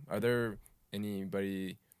Vietnam. Are there any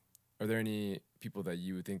people that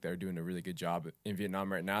you would think that are doing a really good job in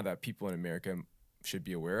Vietnam right now that people in America should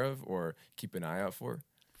be aware of or keep an eye out for?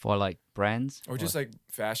 For like brands? Or just like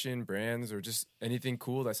fashion brands or just anything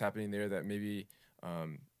cool that's happening there that maybe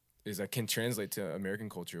is like can translate to American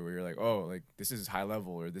culture where you're like, oh, like this is high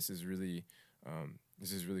level or this is really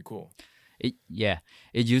cool. It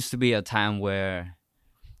used to be a time where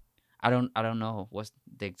I don't know what's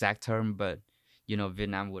the exact term, but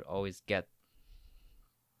Vietnam would always get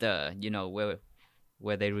the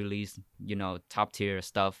where they release top tier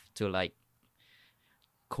stuff to like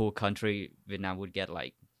cool country. Vietnam would get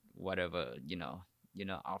like whatever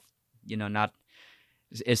off not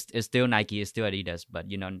it's still Nike, it's still Adidas, but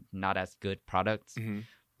not as good products. Mm-hmm.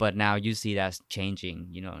 but now you see that's changing.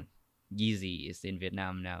 You know, Yeezy is in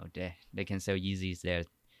Vietnam now. They can sell Yeezys there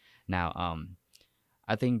now.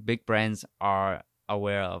 I think big brands are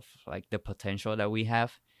aware of like the potential that we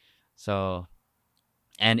have. So,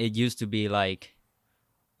 and it used to be like,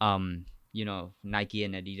 you know, Nike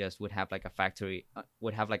and Adidas would have like a factory,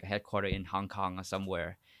 would have like a headquarter in Hong Kong or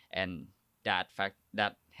somewhere, and that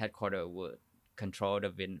headquarter would control the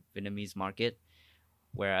Vietnamese market.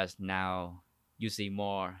 Whereas now you see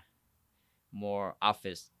more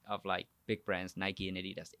office of like big brands, Nike and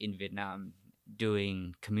Adidas in Vietnam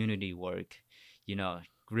doing community work, you know,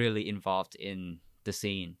 really involved in the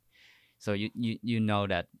scene. So you know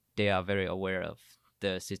that they are very aware of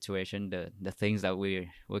the situation, the things that we're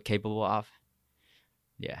capable of.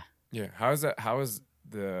 Yeah. Yeah. How is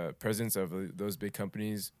the presence of those big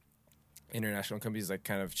companies, international companies, like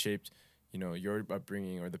kind of shaped, you know, your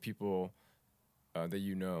upbringing or the people that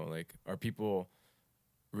you know? Like, are people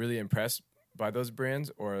really impressed by those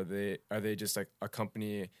brands, or are they just like a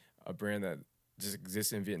company, a brand that just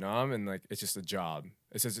exists in Vietnam and like it's just a job?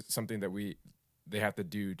 It's just something that they have to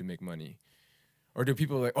do to make money. Or do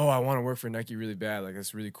people like, oh, I want to work for Nike really bad. Like,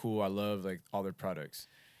 that's really cool. I love like all their products.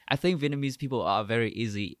 I think Vietnamese people are very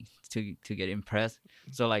easy to get impressed.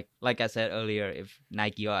 So like I said earlier, if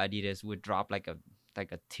Nike or Adidas would drop like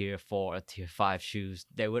a tier 4 or tier 5 shoes,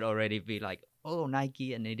 they would already be like, oh,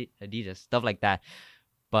 Nike and Adidas, stuff like that.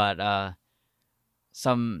 But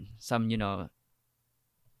some you know,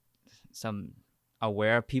 some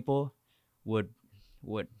aware people would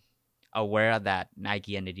aware that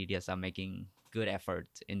Nike and Adidas are making good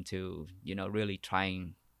efforts into, you know, really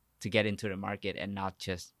trying to get into the market and not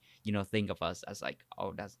just, you know, think of us as like,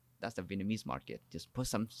 oh, that's the Vietnamese market. Just put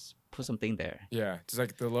something there. Yeah, just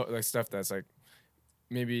like like stuff that's like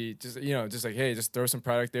maybe just, you know, just like, hey, just throw some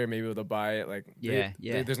product there. Maybe they'll buy it. Like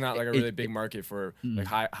there's not like a really big market for like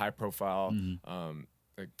high profile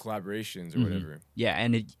like collaborations or whatever. Yeah,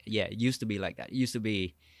 and it used to be like that. It used to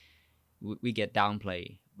be we get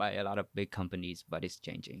downplayed by a lot of big companies, but it's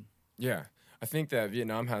changing. Yeah, I think that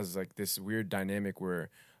Vietnam has like this weird dynamic where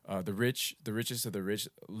the richest of the rich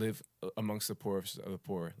live amongst the poorest of the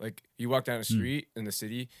poor. Like, you walk down the street in the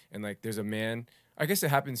city and like there's a man. I guess it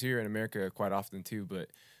happens here in America quite often too, but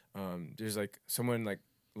there's like someone like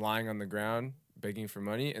lying on the ground begging for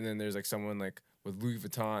money, and then there's like someone like with Louis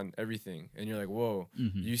Vuitton everything, and you're like, whoa,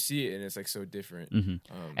 you see it, and it's like so different.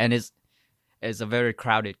 And it's a very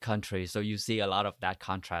crowded country, so you see a lot of that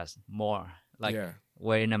contrast more. Like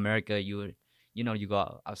where in America you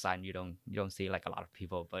go outside and you don't see like a lot of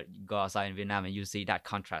people, but you go outside in Vietnam and you see that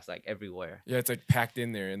contrast like everywhere. Yeah, it's like packed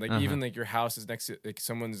in there, and like even like your house is next to like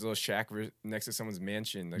someone's little shack next to someone's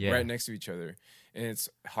mansion, like right next to each other, and it's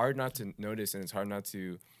hard not to notice, and it's hard not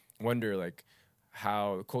to wonder like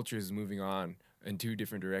how the culture is moving on in two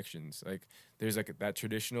different directions. Like, there's like that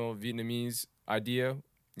traditional Vietnamese idea,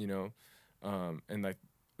 you know, and like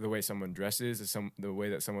the way someone dresses is the way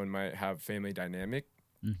that someone might have family dynamic.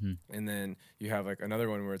 And then you have like another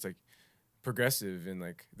one where it's like progressive, and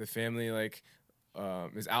like the family like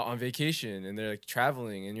is out on vacation and they're like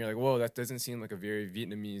traveling, and you're like, whoa, that doesn't seem like a very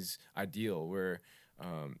Vietnamese ideal where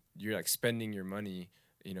you're like spending your money,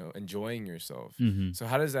 you know, enjoying yourself. So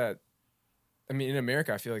how does that, I mean, in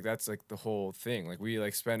America, I feel like that's like the whole thing. Like, we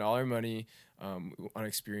like spend all our money on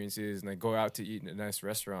experiences and like go out to eat in nice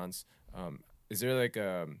restaurants. Is there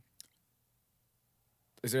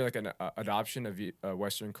like an adoption of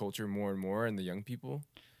Western culture more and more in the young people?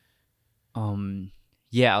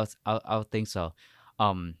 Yeah, I would think so.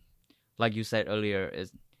 Like you said earlier,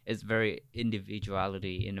 it's very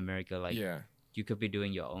individuality in America. Like, you could be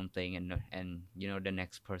doing your own thing, and you know, the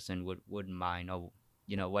next person wouldn't mind, or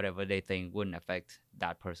you know, whatever they think wouldn't affect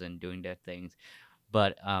that person doing their things.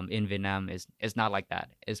 But in Vietnam, it's not like that.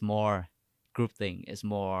 It's more group thing. It's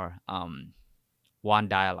more one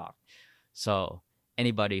dialogue. So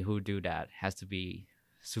anybody who do that has to be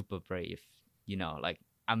super brave. You know, like,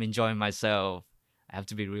 I'm enjoying myself. I have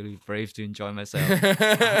to be really brave to enjoy myself.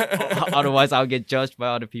 Otherwise, I'll get judged by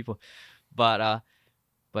other people. But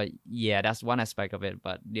yeah, that's one aspect of it.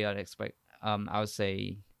 But the other aspect, I would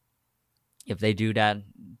say, if they do that,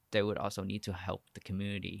 they would also need to help the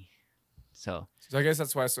community. So I guess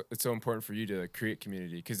that's why it's so important for you to create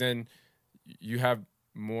community, because then you have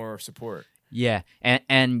more support. Yeah,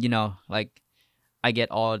 and you know, like, I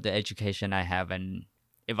get all the education I have, and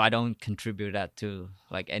if I don't contribute that to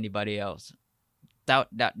like anybody else,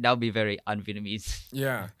 that'll be very un-Vietnamese.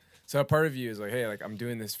 Yeah. So a part of you is like, hey, like, I'm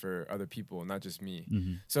doing this for other people, not just me.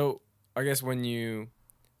 So I guess when you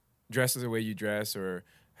dress the way you dress, or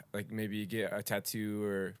like maybe get a tattoo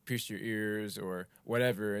or pierce your ears or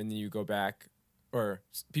whatever, and then you go back or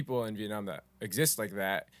people in Vietnam that exist like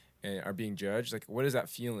that and are being judged, like what is that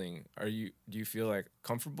feeling? Do you feel like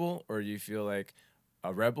comfortable, or do you feel like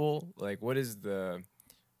a rebel? Like what is the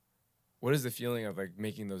feeling of like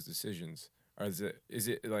making those decisions? Or is it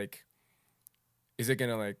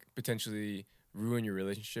gonna like potentially ruin your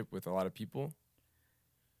relationship with a lot of people?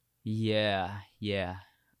 Yeah, yeah.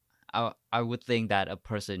 I would think that a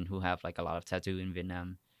person who have like a lot of tattoo in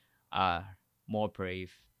Vietnam are more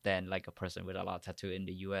brave than like a person with a lot of tattoo in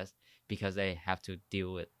the US, because they have to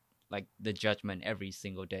deal with like the judgment every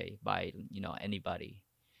single day by, anybody.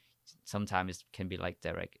 Sometimes it can be like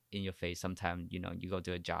direct in your face. Sometimes, you go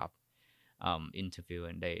to a job interview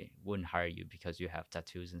and they wouldn't hire you because you have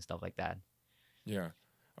tattoos and stuff like that. Yeah.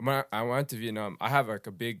 I went to Vietnam. I have like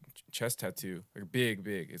a big chest tattoo, like big.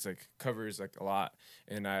 It's like covers like a lot.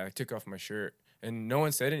 And I took off my shirt, and no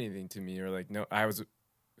one said anything to me, or like no, I was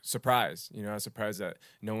surprised. I was surprised that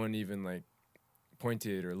no one even like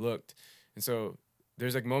pointed or looked. And so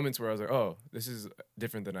there's like moments where I was like, oh, this is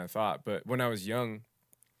different than I thought. But when I was young,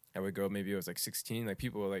 I would go, maybe I was like 16, like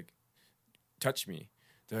people would like touch me.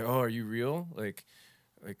 They're like, oh, are you real? Like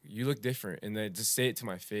you look different, and they just say it to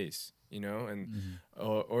my face, and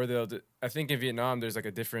or I think in Vietnam there's like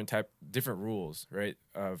a different rules, right,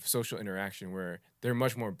 of social interaction where they're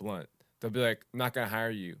much more blunt. They'll be like, I'm not gonna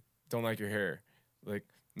hire you, don't like your hair, like,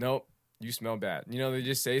 nope, you smell bad. They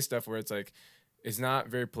just say stuff where it's like, it's not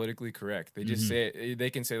very politically correct. They just say it.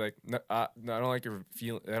 They can say like, no, I don't like your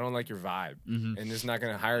I don't like your vibe, and it's not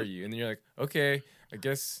gonna hire you. And then you're like, okay, I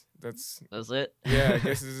guess that's it. Yeah, I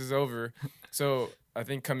guess this is over. So I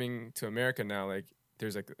think coming to America now, like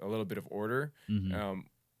there's like a little bit of order,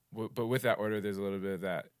 but with that order, there's a little bit of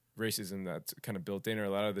that racism that's kind of built in, or a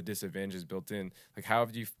lot of the disadvantages built in. Like, how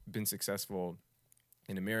have you been successful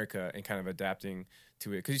in America and kind of adapting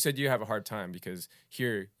to it? Because you said you have a hard time because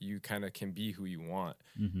here you kind of can be who you want.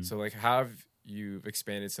 So like, how have you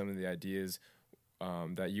expanded some of the ideas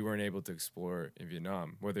that you weren't able to explore in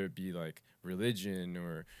Vietnam, whether it be like religion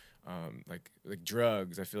or like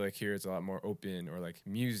drugs? I feel like here it's a lot more open, or like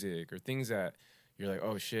music, or things that you're like,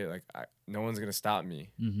 oh shit, like no one's gonna stop me.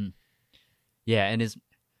 Yeah, and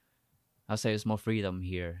I'll say it's more freedom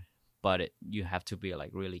here, but you have to be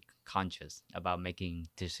like really conscious about making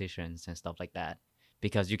decisions and stuff like that,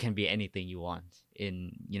 because you can be anything you want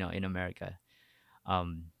in America.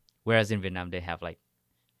 Whereas in Vietnam they have like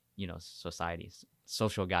societies,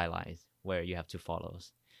 social guidelines where you have to follow,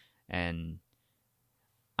 and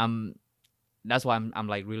that's why I'm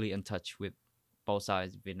like really in touch with both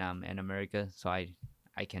sides, Vietnam and America, so I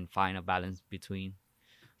can find a balance between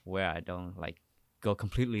where I don't like go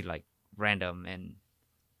completely like random and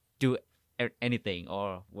do anything,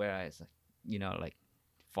 or where I like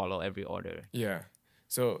follow every order. Yeah.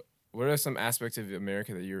 So what are some aspects of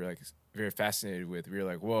America that you're like very fascinated with, where you're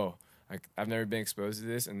like, whoa, like I've never been exposed to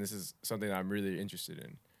this, and this is something that I'm really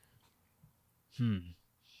interested in?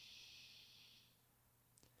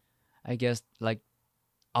 I guess like,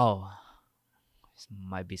 this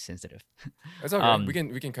might be sensitive. That's okay. We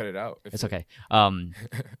can cut it out. It's okay.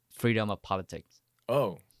 Freedom of politics.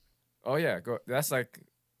 Oh yeah. Go. That's like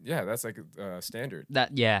standard.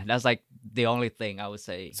 That's like the only thing I would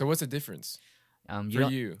say. So what's the difference for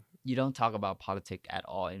you? You don't talk about politics at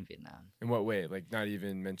all in Vietnam. In what way? Like not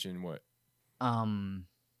even mention what?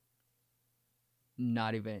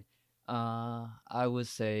 Not even. I would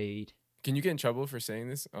say. Can you get in trouble for saying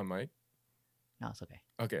this on mic? No, it's okay.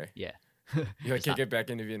 Okay. Yeah. You like can't get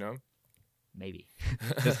back into Vietnam? Maybe.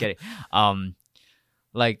 Just kidding.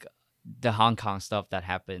 Like the Hong Kong stuff that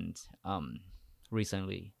happened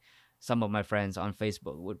recently, some of my friends on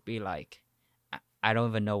Facebook would be like, I don't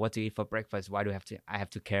even know what to eat for breakfast. Why do I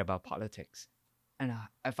have to care about politics? And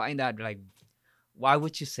I find that like, why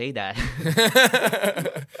would you say that?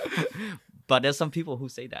 But there's some people who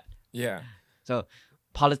say that. Yeah. So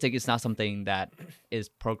politics is not something that is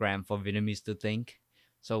programmed for Vietnamese to think.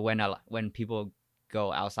 So when people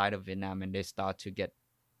go outside of Vietnam and they start to get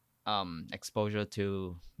exposure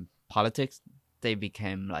to politics, they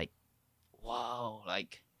became like, wow,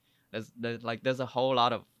 like there's a whole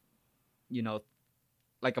lot of,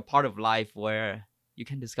 like a part of life where you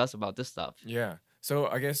can discuss about this stuff. Yeah. So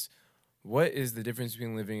I guess, what is the difference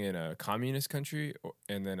between living in a communist country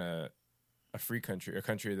and then a free country, a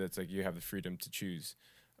country that's like you have the freedom to choose?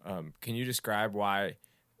 Can you describe why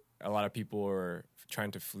a lot of people are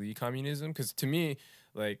trying to flee communism? Because to me,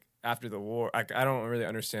 like after the war, I don't really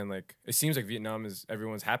understand. Like it seems like Vietnam is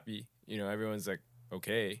everyone's happy, everyone's like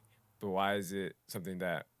okay, but why is it something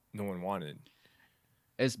that no one wanted?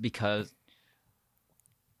 It's because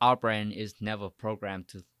our brain is never programmed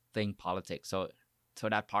to think politics, so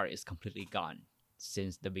that part is completely gone.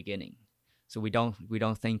 since the beginning. So we don't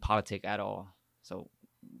think politics at all. So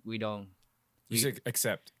we don't. You should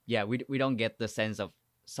accept. Yeah, we don't get the sense of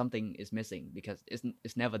something is missing because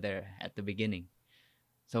it's never there at the beginning.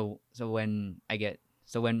 So when like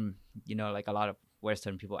a lot of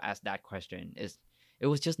Western people ask that question, it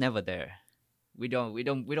was just never there. We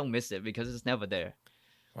don't miss it because it's never there.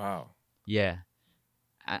 Wow. Yeah,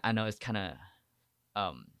 I know it's kind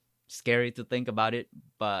of scary to think about it,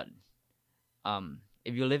 but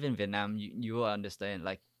if you live in Vietnam, you will understand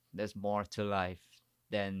like there's more to life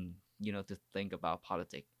than to think about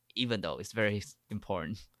politics, even though it's very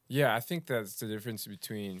important. Yeah, I think that's the difference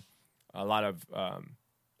between a lot of,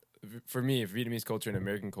 for me, Vietnamese culture and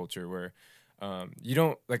American culture, where you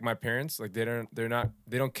don't, like my parents, like they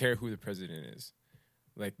don't care who the president is.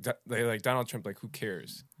 Like Donald Trump, like who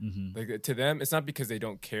cares? Mm-hmm. Like to them, it's not because they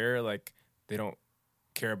don't care, like they don't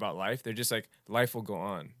care about life. They're just like, life will go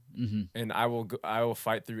on, Mm-hmm. and I will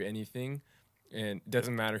fight through anything, and it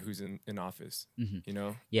doesn't matter who's in office. Mm-hmm.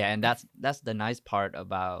 Yeah, and that's the nice part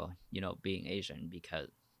about being Asian, because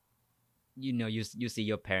you see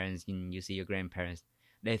your parents and you see your grandparents,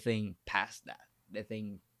 they think past that, they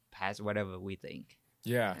think past whatever we think.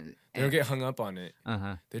 Yeah, they don't get hung up on it.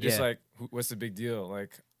 Uh-huh. They're just like, what's the big deal?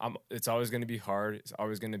 Like, it's always going to be hard. It's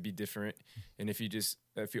always going to be different. And if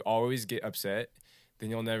you always get upset, then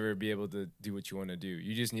you'll never be able to do what you want to do.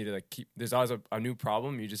 You just need to like there's always a new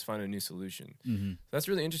problem. You just find a new solution. Mm-hmm. That's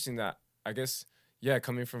really interesting that, I guess, yeah,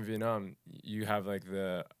 coming from Vietnam, you have like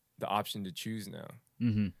the option to choose now.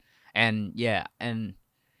 Mm-hmm. And yeah, and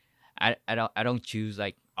I don't choose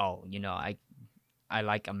like, I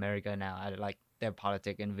like America now. I like their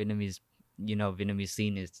politics, and Vietnamese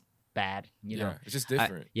scene is bad. Yeah, it's just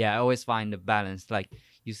different. I always find the balance. Like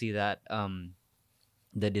you see that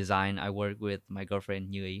the design I work with my girlfriend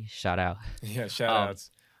Nui, shout out. Yeah, shout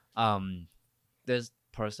outs. This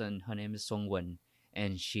person, her name is Song Wen,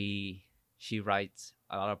 and she writes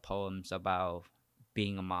a lot of poems about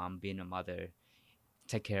being a mom, being a mother,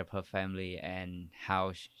 take care of her family, and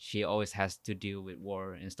how she always has to deal with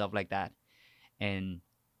war and stuff like that. And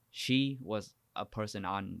she was a person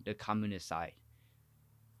on the communist side,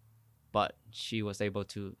 but she was able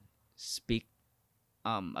to speak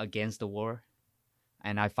against the war,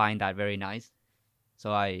 and I find that very nice.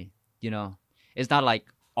 So it's not like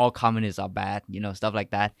all communists are bad, stuff like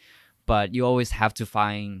that, but you always have to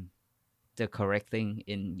find the correct thing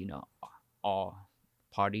in all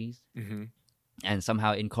parties. Mm-hmm. And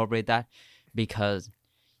somehow incorporate that, because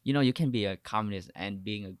you can be a communist and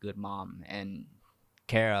being a good mom and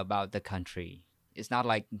care about the country. It's not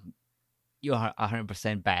like you're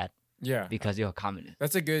 100% bad Yeah, because you're a communist.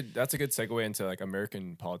 that's a good segue into like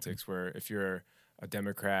American politics, where if you're a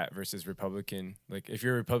Democrat versus Republican, like if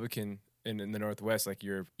you're a Republican in the Northwest, like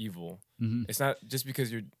you're evil. Mm-hmm. It's not just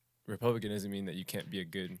because you're Republican doesn't mean that you can't be a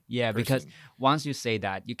good person. Because once you say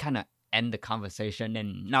that, you kind of end the conversation,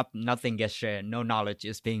 and nothing gets shared, no knowledge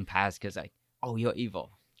is being passed, because like, oh, you're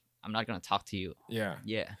evil, I'm not gonna talk to you. Yeah.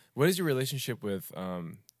 What is your relationship with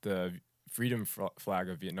the freedom flag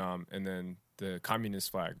of Vietnam and then the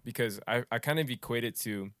communist flag? Because I kind of equate it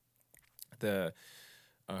to the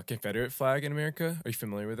Confederate flag in America. Are you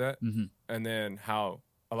familiar with that? Mm-hmm. And then how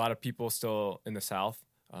a lot of people still in the South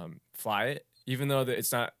fly it, even though that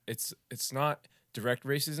it's not direct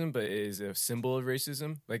racism, but it is a symbol of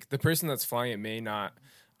racism. Like the person that's flying it may not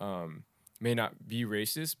be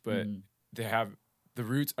racist, but they have the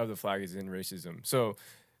roots of the flag is in racism, so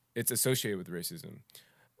it's associated with racism.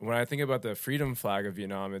 When I think about the freedom flag of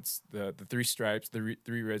Vietnam, it's the three stripes,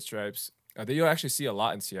 three red stripes that you'll actually see a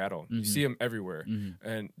lot in Seattle. Mm-hmm. You see them everywhere. Mm-hmm.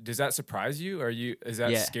 And does that surprise you? Is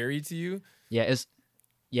that scary to you? It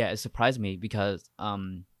surprised me, because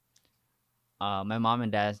my mom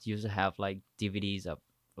and dad used to have like DVDs of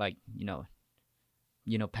like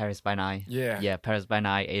Paris by Night. Yeah, Paris by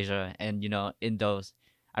Night, Asia, and in those,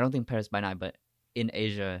 I don't think Paris by Night, but in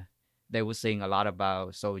Asia, they would sing a lot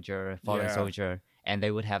about fallen soldier, and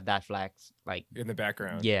they would have that flag like in the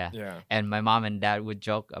background. Yeah. And my mom and dad would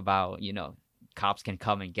joke about cops can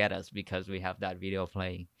come and get us because we have that video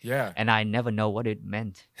playing. Yeah. And I never know what it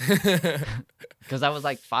meant, because I was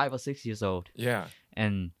like 5 or 6 years old. Yeah.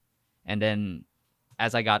 And then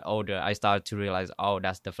as I got older, I started to realize, oh,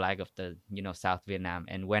 that's the flag of the South Vietnam.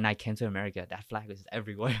 And when I came to America, that flag is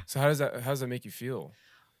everywhere. So how does that make you feel?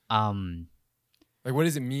 Like, what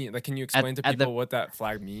does it mean? Like, can you explain to people what that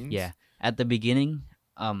flag means? Yeah. At the beginning,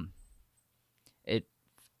 I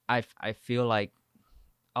feel like,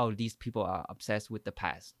 oh, these people are obsessed with the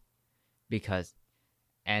past, because,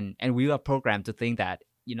 and we are programmed to think that,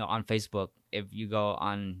 on Facebook, if you go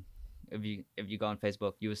on if you go on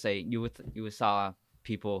Facebook, you would saw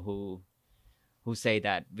people who say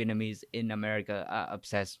that Vietnamese in America are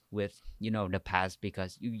obsessed with the past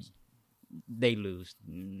because they lose.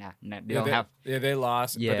 They don't have. They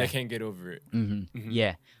lost, but Yeah. they can't get over it.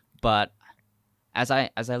 Yeah, but as I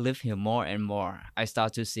live here more and more, I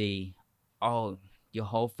start to see, oh, your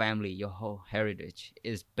whole family, your whole heritage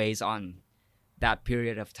is based on that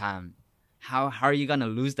period of time. How are you gonna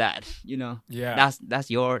lose that? Yeah. That's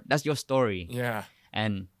your story, Yeah.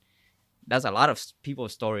 and that's a lot of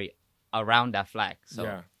people's story around that flag. So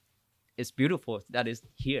Yeah. it's beautiful that it's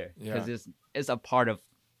here because Yeah. it's a part of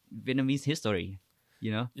Vietnamese history.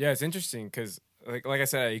 Yeah, it's interesting because, like I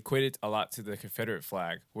said, I equate it a lot to the Confederate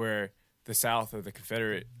flag, where the South or the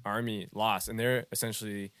Confederate Army lost, and they're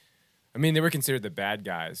essentially, they were considered the bad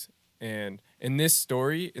guys. And in this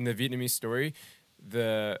story, in the Vietnamese story,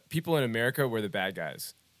 the people in America were the bad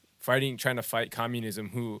guys, trying to fight communism,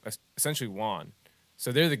 who essentially won.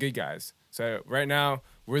 So they're the good guys. So right now,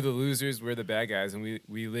 we're the losers, we're the bad guys, and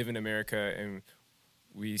we live in America, and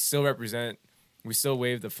we still represent. We still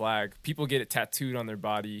wave the flag. People get it tattooed on their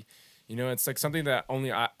body. It's like something that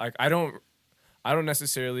only I don't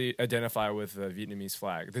necessarily identify with the Vietnamese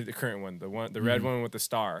flag, the current one, the red one with the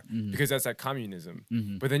star, because that's like communism.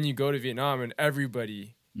 But then you go to Vietnam and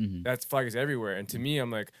everybody, that flag is everywhere. And to me, I'm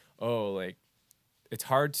like, oh, like it's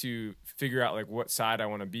hard to figure out like what side I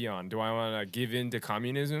want to be on. Do I want to give in to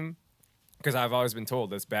communism? Because I've always been told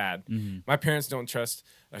that's bad. My parents don't trust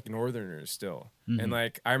like Northerners still. And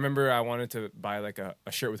like I remember I wanted to buy like a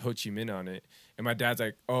shirt with Ho Chi Minh on it, and my dad's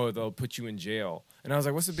like, "Oh, they'll put you in jail." And I was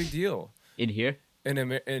like, "What's the big deal?" In here, In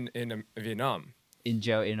Vietnam. in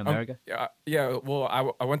jail in America. Yeah. Well,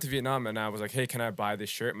 I went to Vietnam and I was like, "Hey, can I buy this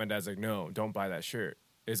shirt?" My dad's like, "No, don't buy that shirt.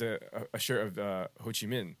 It's a shirt of Ho Chi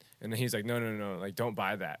Minh." And then he's like, "No, like don't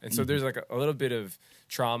buy that." And so there's like a little bit of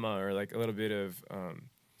trauma or like a little bit of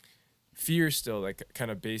fear still, like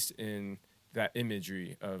kind of based in that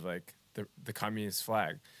imagery of like the communist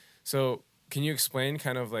flag. So can you explain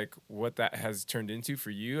kind of like what that has turned into for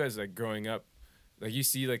you as like growing up? Like you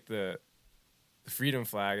see like the freedom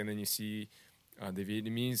flag, and then you see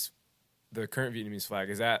the current Vietnamese flag.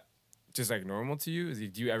 Is that just like normal to you?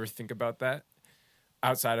 Do you ever think about that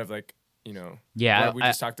outside of like what we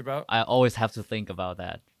just talked about? I always have to think about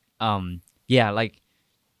that. Yeah, like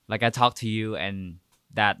I talk to you, and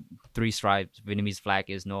that 3 stripes Vietnamese flag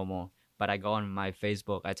is normal. But I go on my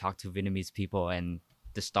Facebook, I talk to Vietnamese people, and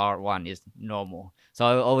the star one is normal. So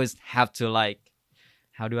I always have to like,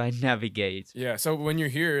 how do I navigate? Yeah. So when you're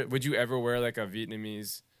here, would you ever wear like a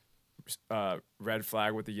Vietnamese red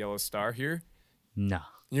flag with a yellow star here? No.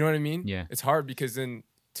 You know what I mean? Yeah. It's hard because then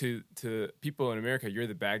to people in America, you're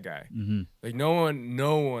the bad guy. Mm-hmm. Like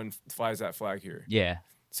no one flies that flag here. Yeah.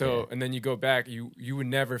 So Yeah. And then you go back, you would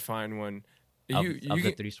never find one. Of You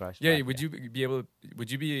the 3 stripes. yeah. flag,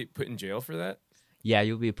 Would you be put in jail for that? Yeah,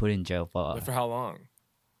 you'll be put in jail for For how long?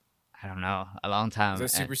 I don't know, a long time. Is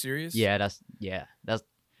that And- super serious? Yeah,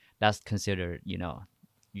 that's considered, you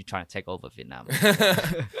trying to take over Vietnam.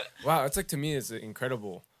 Wow, it's like to me it's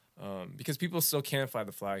incredible because people still can fly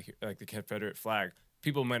the flag, like the Confederate flag.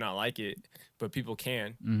 People might not like it, but people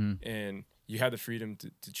can, and you have the freedom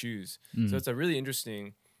to choose. So it's a really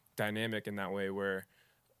interesting dynamic in that way, where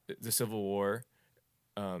the Civil War,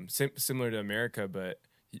 similar to America, but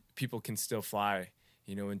people can still fly,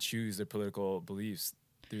 and choose their political beliefs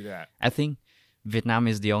through that. I think Vietnam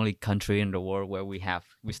is the only country in the world where we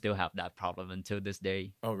still have that problem until this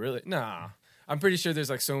day. Oh, really? Nah. I'm pretty sure there's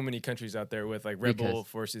like so many countries out there with like rebel Because-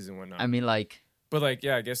 forces and whatnot. I mean, like but like,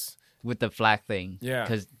 yeah, I guess. with the flag thing. Yeah.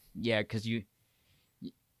 Because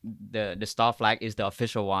the star flag is the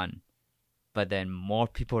official one, but then more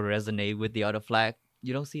people resonate with the other flag.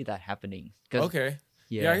 You don't see that happening. 'Cause- Okay.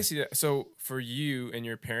 Yeah. Yeah, I can see that. So for you and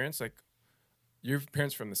your parents, like your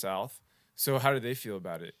parents from the South, so how do they feel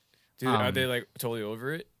about it? Are they like totally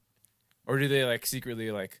over it? Or do they like secretly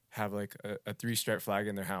like have like a 3-stripe flag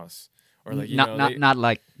in their house? Or like, not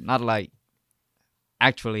like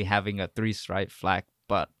actually having a 3-stripe flag,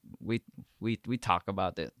 but we talk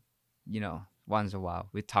about it, once in a while.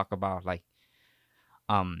 We talk about like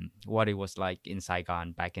what it was like in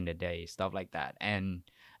Saigon back in the day, stuff like that. And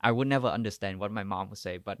I would never understand what my mom would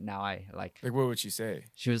say, but now I like what would she say?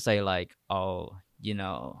 she would say like, oh,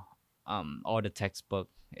 all the textbook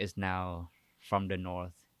is now from the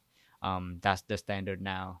north. That's the standard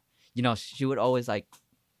now. She would always like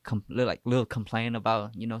little complain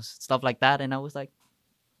about stuff like that, and I was like,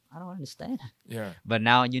 I don't understand. Yeah. But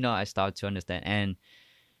now I start to understand, and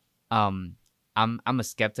I'm a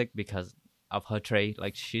skeptic because of her trait.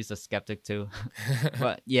 Like she's a skeptic too.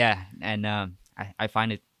 But yeah, and I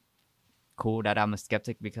find it cool that I'm a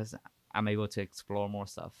skeptic because I'm able to explore more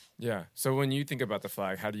stuff. Yeah. So when you think about the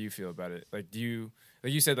flag, how do you feel about it? Like,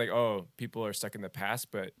 like you said, like, oh, people are stuck in the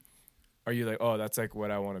past, but are you like, oh, that's like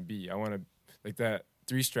what I want to be? I want to, like, that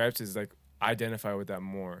three stripes is like, identify with that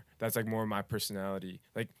more. That's like more my personality.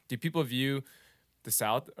 Like, do people view the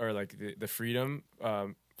South or like the freedom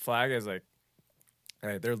flag as like,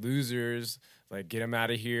 they're losers, like, get them out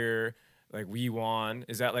of here, like, we won?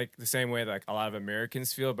 Is that like the same way like a lot of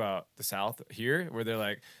Americans feel about the South here, where they're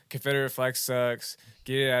like, Confederate flag sucks,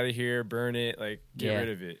 get it out of here, burn it, like, get rid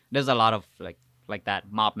of it? There's a lot of like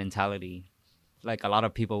that mob mentality. Like a lot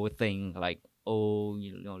of people would think like, oh,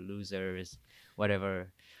 you know, losers,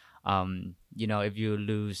 whatever. If you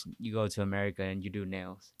lose, you go to America and you do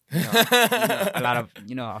nails. A lot of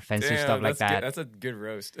offensive Damn, stuff like that. That's a good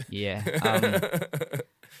roast. Yeah.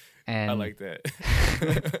 And I like that.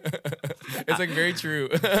 It's like very true.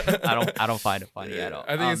 I don't find it funny at all.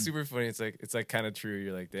 I think it's super funny. It's like kind of true.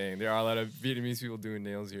 You're like, dang, there are a lot of Vietnamese people doing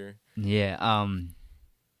nails here. Yeah.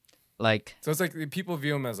 So it's like people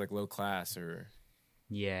view them as like low class or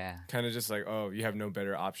kind of just like, oh, you have no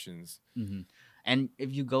better options. Mm-hmm. And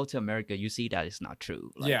if you go to America, you see that it's not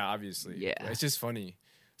true. Like, yeah, obviously. Yeah. It's just funny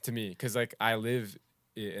to me because like I live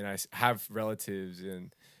and I have relatives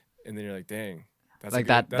and then you're like, dang, that's like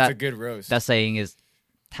that's a good roast. That saying is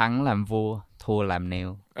 "Thắng làm vua, thua làm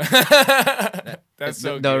nail." That's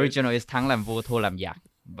so the good. original is "Thắng làm vua, thua làm giặc,"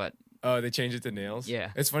 but oh, they changed it to nails.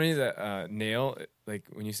 Yeah. It's funny that nail, like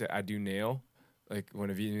when you say I do nail, like when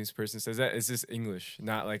a Vietnamese person says that, it's just English,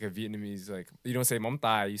 not like a Vietnamese, like you don't say mom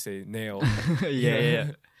tai, you say nail.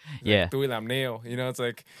 yeah. Tôi làm nail. You know, it's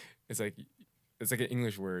like an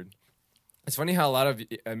English word. It's funny how a lot of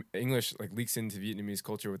English like leaks into Vietnamese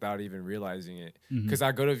culture without even realizing it. Because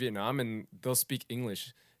I go to Vietnam and they'll speak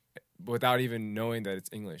English without even knowing that it's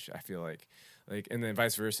English. I feel like, and then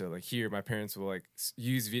vice versa. Like here, my parents will like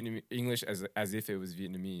use Vietnamese English as if it was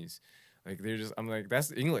Vietnamese. Like I'm like,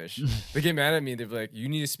 that's English. They get mad at me. They're like, you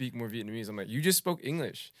need to speak more Vietnamese. I'm like, you just spoke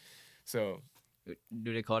English. So,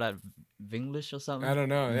 do they call that Vinglish or something? I don't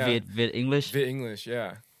know. Yeah. Viet English. Viet English.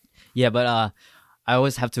 Yeah. Yeah, but I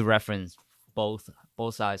always have to reference both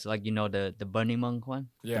sides. Like the Burning Man one.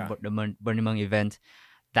 Yeah. The Burning Man event,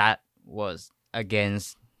 that was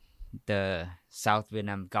against the South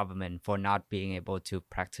Vietnam government for not being able to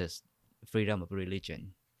practice freedom of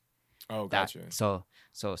religion. Oh, gotcha. So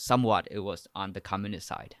somewhat it was on the communist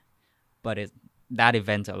side, but that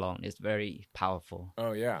event alone is very powerful.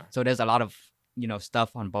 Oh yeah. So there's a lot of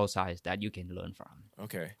stuff on both sides that you can learn from.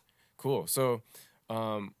 Okay, cool. So,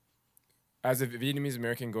 as a Vietnamese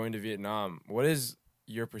American going to Vietnam, what is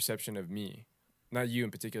your perception of me? Not you in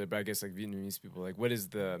particular, but I guess like Vietnamese people. Like, what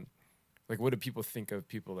do people think of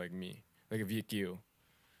people like me, like a Viet Kieu?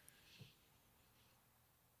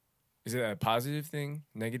 Is it a positive thing,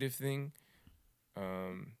 negative thing?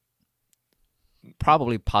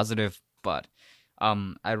 Probably positive, but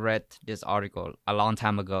I read this article a long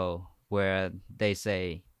time ago where they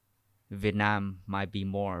say Vietnam might be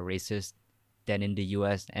more racist than in the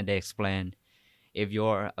US, and they explain if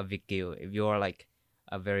you're a Viet Kieu, if you're like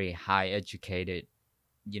a very high educated,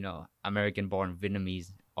 American born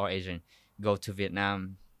Vietnamese or Asian, go to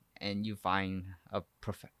Vietnam and you find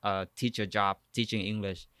a teacher job teaching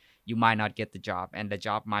English, you might not get the job, and the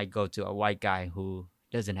job might go to a white guy who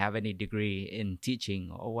doesn't have any degree in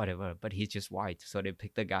teaching or whatever, but he's just white, so they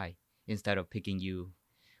pick the guy instead of picking you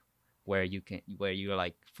where you're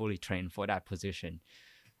like fully trained for that position.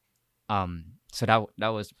 So that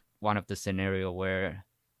was one of the scenario where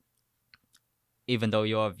even though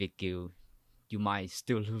you're a Viet Kieu, you might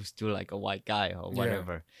still lose to like a white guy or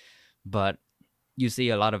whatever. Yeah. But you see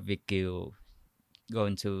a lot of Viet Kieu go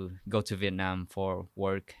to Vietnam for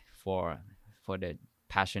work, for the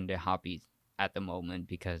passion, their hobbies at the moment,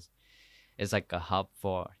 because it's like a hub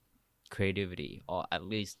for creativity, or at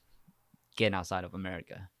least getting outside of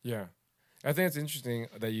America. Yeah. I think it's interesting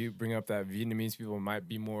that you bring up that Vietnamese people might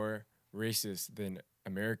be more racist than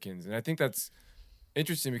Americans. And I think that's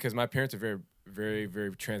interesting because my parents are very, very,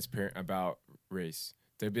 very transparent about race.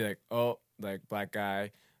 They'd be like, oh, like black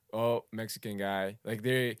guy, oh, Mexican guy. Like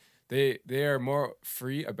they are more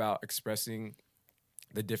free about expressing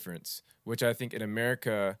the difference, which I think in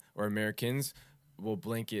America or Americans will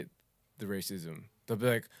blanket the racism. They'll be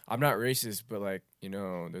like, I'm not racist, but like,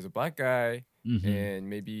 there's a black guy and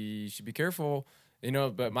maybe you should be careful,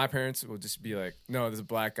 but my parents will just be like, no, there's a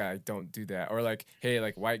black guy, don't do that. Or like, hey,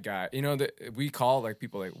 like white guy, we call like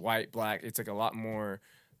people like white, black. It's like a lot more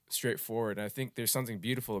straightforward. And I think there's something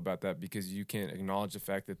beautiful about that because you can acknowledge the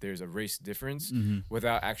fact that there's a race difference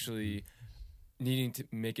without actually, needing to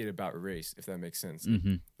make it about race, if that makes sense.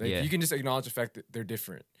 Mm-hmm. Like Yeah. you can just acknowledge the fact that they're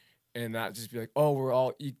different, and not just be like, oh, we're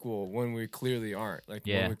all equal when we clearly aren't. Like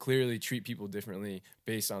Yeah. when we clearly treat people differently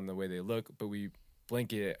based on the way they look, but we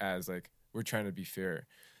blanket it as like we're trying to be fair.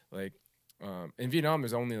 Like in Vietnam,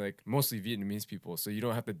 there's only like mostly Vietnamese people, so you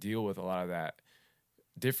don't have to deal with a lot of that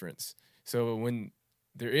difference. So when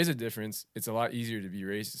there is a difference, it's a lot easier to be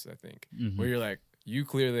racist, I think. Mhm. Where you're like, you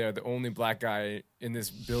clearly are the only black guy in this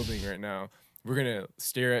building right now. We're gonna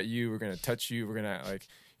stare at you. We're gonna touch you. We're gonna like,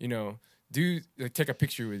 you know, take a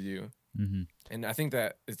picture with you. Mm-hmm. And I think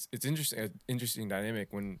that it's interesting, an interesting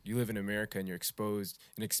dynamic when you live in America and you're exposed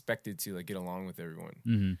and expected to like get along with everyone.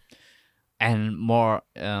 Mm-hmm. And more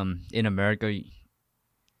in America,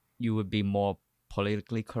 you would be more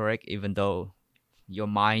politically correct, even though your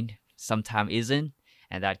mind sometimes isn't,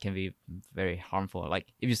 and that can be very harmful. Like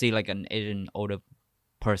if you see like an Asian older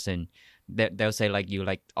person, they'll say like you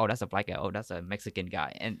like, oh, that's a black guy, oh, that's a Mexican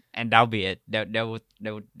guy, and that'll be it. They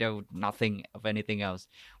would not think of anything else.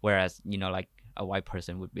 Whereas like a white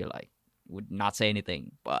person would be like, would not say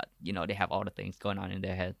anything, but they have all the things going on in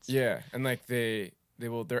their heads. Yeah, and like their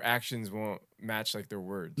actions won't match like their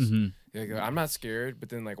words. Mm-hmm. They go, I'm not scared, but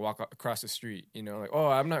then like walk across the street, like, oh,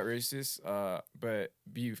 I'm not racist, but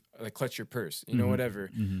be like clutch your purse, whatever.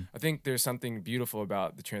 Mm-hmm. I think there's something beautiful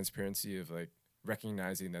about the transparency of like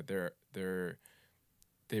recognizing that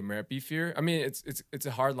they might be fear. I mean, it's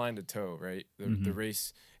a hard line to toe, right? The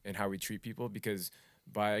race and how we treat people, because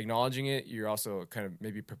by acknowledging it, you're also kind of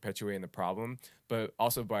maybe perpetuating the problem, but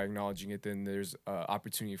also by acknowledging it, then there's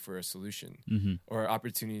opportunity for a solution or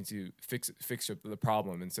opportunity to fix up the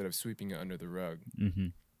problem instead of sweeping it under the rug. Mm-hmm.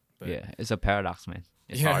 But Yeah, it's a paradox, man.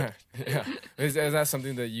 It's hard. yeah. Is that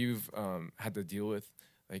something that you've had to deal with,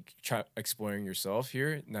 like exploring yourself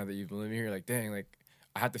here now that you've been living here? Like, dang, like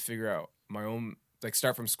I had to figure out my own, like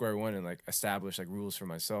start from square one and like establish like rules for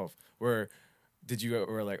myself. Where did you,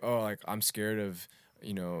 or like, oh, like I'm scared of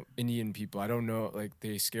Indian people. I don't know, like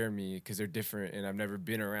they scare me because they're different and I've never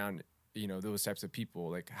been around those types of people.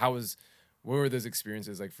 Like what were those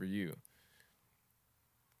experiences like for you?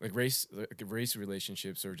 Like race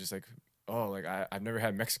relationships, or just like, oh, like I've never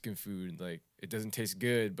had Mexican food, like it doesn't taste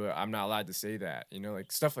good, but I'm not allowed to say that,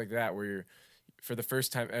 like stuff like that, where you're, for the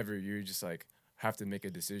first time ever, you're just like have to make a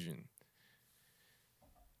decision.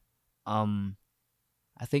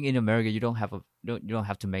 I think in America you don't have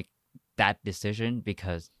to make that decision,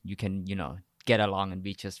 because you can get along and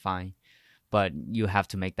be just fine, but you have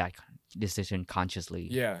to make that decision consciously.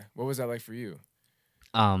 Yeah, what was that like for you?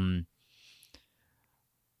 When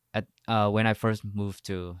I first moved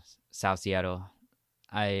to South Seattle,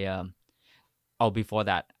 before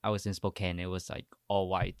that I was in Spokane. It was like all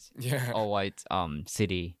white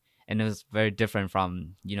city, and it was very different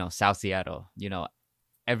from South Seattle,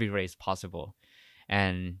 every race possible,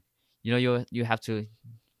 and you have to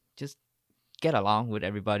just get along with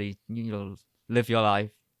everybody, live your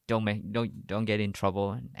life, don't get in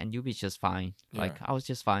trouble, and you'll be just fine. Yeah. Like I was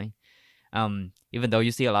just fine. Even though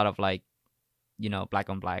you see a lot of like black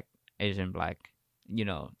on black, Asian black,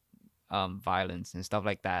 violence and stuff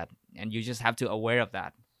like that, and you just have to aware of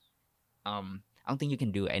that. I don't think you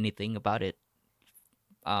can do anything about it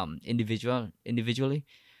individually,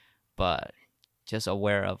 but just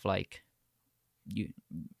aware of like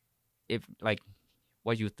if like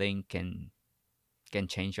what you think can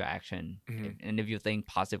change your action. And if you think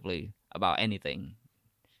positively about anything,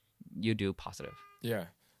 you do positive. Yeah.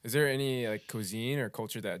 Is there any like cuisine or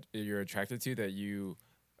culture that you're attracted to that you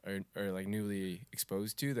are like newly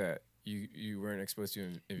exposed to that you weren't exposed to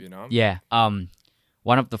in Vietnam? Yeah.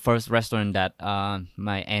 One of the first restaurant that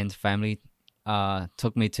my aunt's family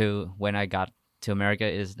took me to when I got to America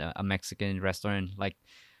is a Mexican restaurant. Like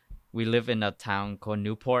we live in a town called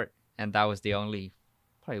Newport, and that was the only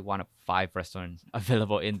probably one of 5 restaurants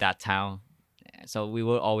available in that town. So we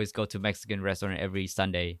will always go to Mexican restaurant every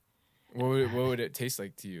Sunday. What would it taste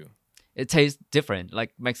like to you? It tastes different,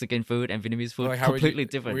 like Mexican food and Vietnamese food, Like completely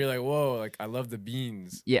different. Where you're like, whoa, like I love the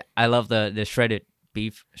beans. Yeah, I love the shredded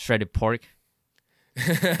beef, shredded pork,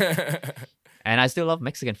 and I still love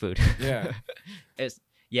Mexican food. Yeah. It's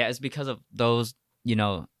because of those,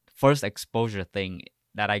 first exposure thing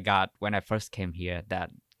that I got when I first came here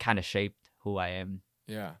that kind of shaped who I am.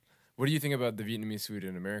 Yeah. What do you think about the Vietnamese food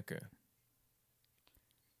in America?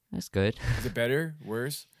 That's good. Is it better,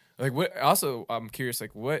 worse? Like what? Also, I'm curious.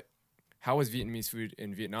 Like how is Vietnamese food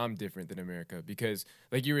in Vietnam different than America? Because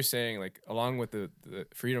like you were saying, like along with the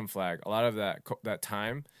freedom flag, a lot of that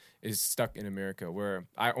time is stuck in America, where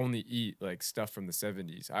I only eat like stuff from the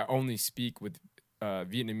 70s. I only speak with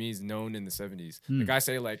Vietnamese known in the 70s. Hmm. Like I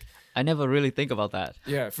say like I never really think about that.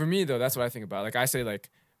 yeah, for me though, that's what I think about. Like I say like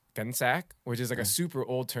gansak, which is like a super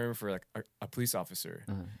old term for like a police officer.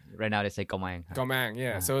 Right now they say công an. Gomang,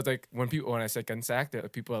 yeah. So it's like when I say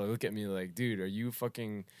gansak, people look at me like, dude, are you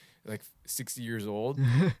fucking like 60 years old?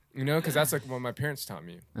 You know, because that's like what my parents taught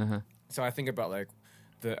me. So I think about like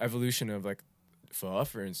the evolution of like pho,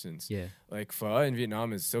 for instance. Yeah. Like pho in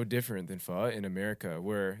Vietnam is so different than pho in America,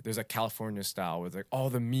 where there's like California style with like all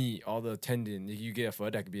the meat, all the tendon. You get a pho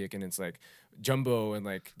dak biek and it's like jumbo and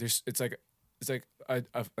like it's like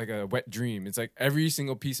a wet dream. It's like every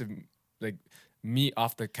single piece of like meat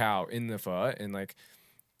off the cow in the pho, and like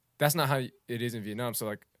that's not how it is in Vietnam. So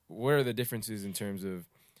like, what are the differences in terms of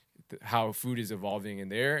how food is evolving in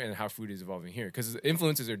there and how food is evolving here? Because the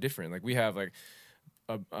influences are different. Like we have like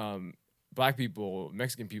Black people,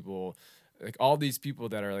 Mexican people, like all these people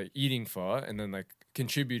that are like eating pho and then like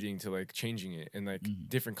contributing to like changing it in like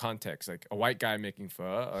different contexts. Like a white guy making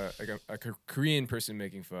pho, like a Korean person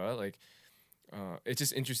making pho. Like it's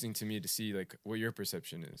just interesting to me to see like what your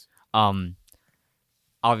perception is.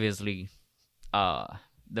 Obviously,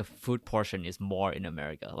 the food portion is more in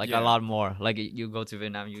America, like Yeah. a lot more. Like you go to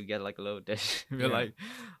Vietnam, you get like a little dish. You're Yeah. like,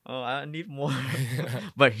 oh, I need more.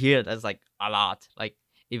 But here, that's like a lot. Like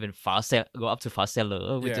even go up to fast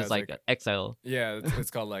seller, which Yeah, is it's like, XL. Yeah,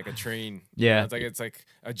 it's called like a train. Yeah. It's like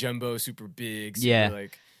a jumbo, super big, super Yeah.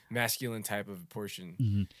 like masculine type of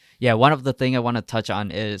portion. Yeah, one of the thing I want to touch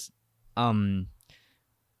on is, do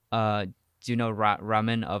you know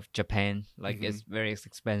ramen of Japan? Like it's very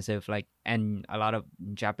expensive. Like, and a lot of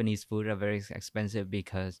Japanese food are very expensive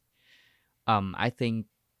because, I think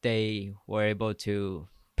they were able to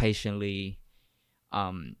patiently,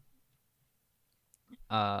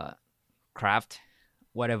 craft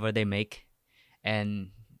whatever they make,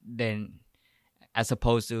 and then as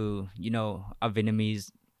opposed to a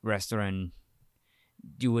Vietnamese restaurant,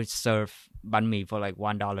 you would serve banh mi for like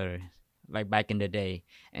 $1, like back in the day,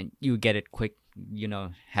 and you get it quick,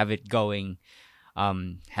 have it going,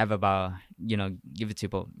 have about give it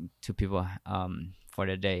to people for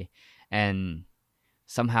the day, and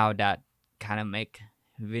somehow that kind of make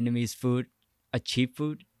Vietnamese food a cheap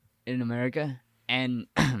food in America. And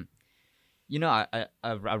a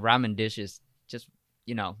ramen dish is just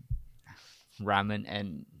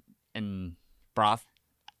ramen and broth.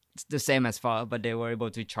 It's the same as pho, but they were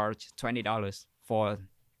able to charge $20 for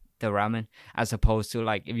the ramen, as opposed to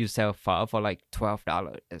like if you sell pho for like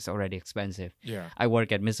 $12, it's already expensive. Yeah. I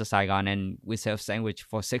work at Mr. Saigon and we sell sandwich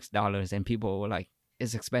for $6, and people were like,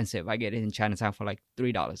 it's expensive. I get it in Chinatown for like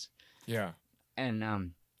 $3. Yeah.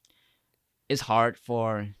 And it's hard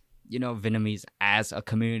for Vietnamese as a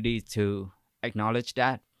community to acknowledge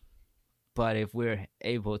that. But if we're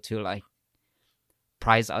able to like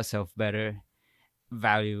price ourselves better,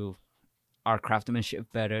 value our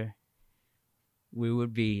craftsmanship better, we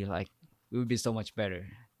would be so much better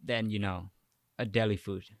than a deli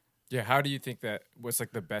food. Yeah. How do you think that? What's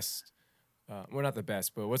like the best? Well, not the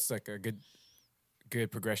best, but what's like a good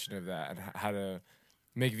progression of that, and how to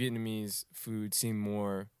make Vietnamese food seem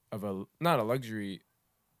more of not a luxury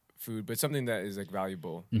food, but something that is like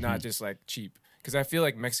valuable, not just like cheap. Because I feel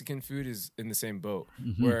like Mexican food is in the same boat,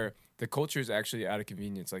 where the culture is actually out of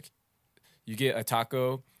convenience. Like you get a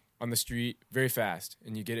taco on the street very fast,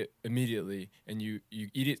 and you get it immediately, and you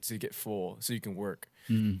eat it to get full so you can work.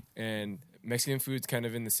 And Mexican food's kind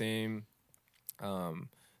of in the same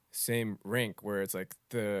rank, where it's like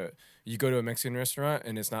you go to a Mexican restaurant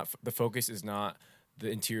and it's not, the focus is not the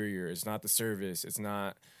interior, it's not the service, it's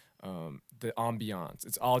not the ambiance.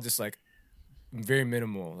 It's all just like very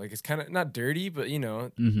minimal. Like it's kind of not dirty, but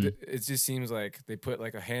it just seems like they put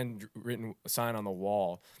like a handwritten sign on the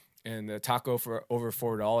wall, and the taco for over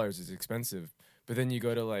 $4 is expensive. But then you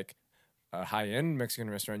go to like a high-end Mexican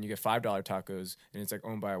restaurant, you get $5 tacos, and it's like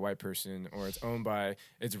owned by a white person, or it's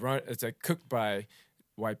like cooked by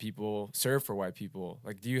white people, served for white people.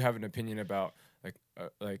 Like, do you have an opinion about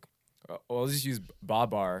I'll just use Ba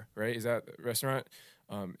Bar, right? Is that a restaurant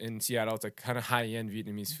in Seattle? It's like kind of high-end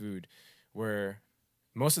Vietnamese food, where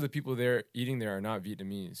most of the people there eating there are not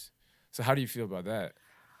Vietnamese. So how do you feel about that?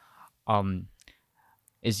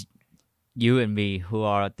 It's you and me who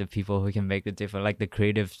are the people who can make the difference, like the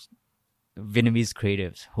creatives, Vietnamese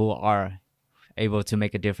creatives, who are able to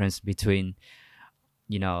make a difference between,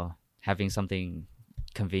 having something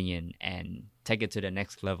convenient and take it to the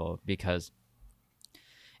next level. Because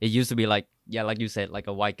it used to be like you said, like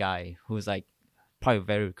a white guy who's like probably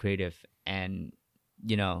very creative and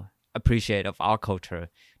appreciate of our culture,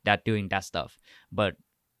 that doing that stuff. But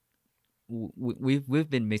we've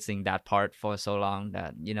been missing that part for so long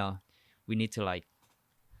that we need to like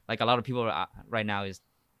like a lot of people right now is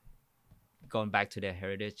going back to their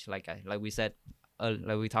heritage, like we said,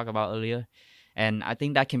 like we talked about earlier. And I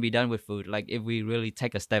think that can be done with food. Like if we really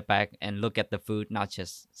take a step back and look at the food, not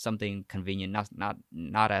just something convenient,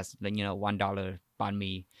 not as like, you know, $1 banh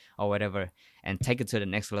mi or whatever, and take it to the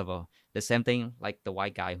next level. The same thing like the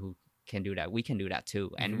white guy who can do that. We can do that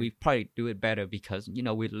too, and we probably do it better because, you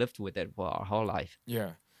know, we lived with it for our whole life.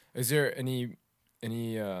 Yeah. Is there any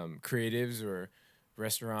creatives or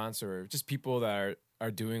restaurants or just people that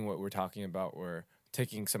are doing what we're talking about, where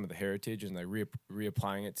taking some of the heritage and like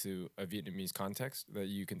reapplying it to a Vietnamese context that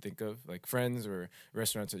you can think of, like friends or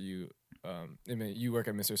restaurants that you, I mean, you work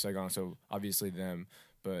at Mr. Saigon, so obviously them,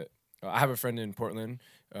 but I have a friend in Portland,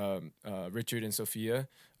 Richard and Sophia,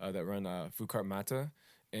 that run Food Cart Mata,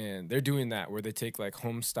 and they're doing that where they take like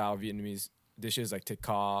home style Vietnamese dishes like thịt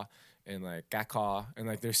kho and like gà kho, and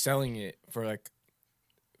like they're selling it for like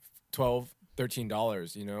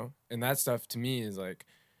 $12-13, you know, and that stuff to me is like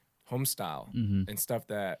home style and stuff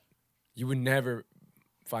that you would never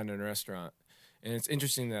find in a restaurant. And it's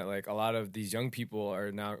interesting that like a lot of these young people are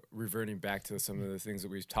now reverting back to some of the things that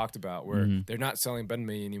we've talked about, where they're not selling banh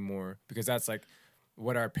mi anymore because that's like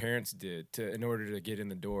what our parents did in order to get in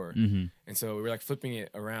the door. And so we're like flipping it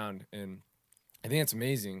around, and I think that's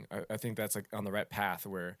amazing. I think that's like on the right path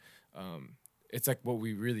where it's like what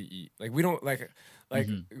we really eat. Like we don't like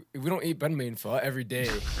we don't eat banh mi and pho every day.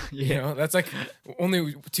 You know, that's like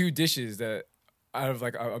only 2 dishes that out of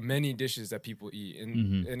like many dishes that people eat,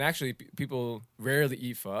 and actually people rarely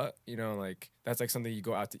eat pho. You know, like that's like something you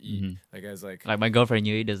go out to eat, like as like my girlfriend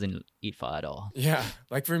Yui doesn't eat pho at all. Yeah,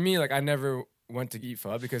 like for me, like I never went to eat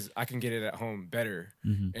pho because I can get it at home better,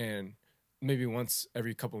 and maybe once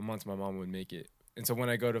every couple of months my mom would make it. And so when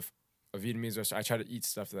I go to a Vietnamese restaurant, I try to eat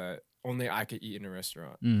stuff that only I could eat in a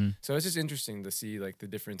restaurant. So it's just interesting to see like the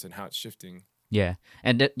difference and how it's shifting. Yeah,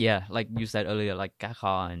 and like you said earlier, like gà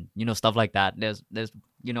kho and, you know, stuff like that. There's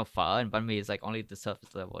you know, pho and banh mi is like only the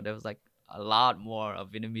surface level. There was like a lot more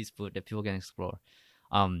of Vietnamese food that people can explore.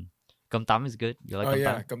 Cơm tấm is good. You like cơm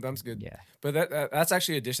tấm? Cơm tấm is good. Yeah, but that's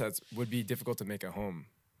actually a dish that would be difficult to make at home.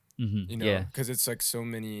 You know, because it's like so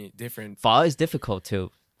many different. Pho is difficult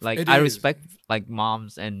too. Like It I is. respect like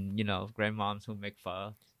moms and, you know, grandmoms who make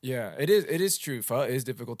pho. Yeah, it is. It is true. Pho is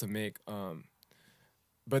difficult to make.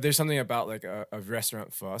 But there's something about like a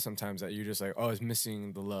restaurant pho sometimes that you're just like, oh, it's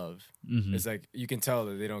missing the love. It's like you can tell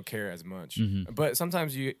that they don't care as much. But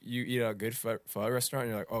sometimes you eat a good pho restaurant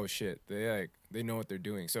and you're like, oh shit, they know what they're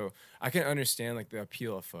doing. So I can understand like the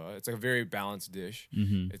appeal of pho. It's like a very balanced dish.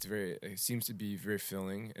 It seems to be very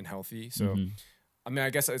filling and healthy. So I mean,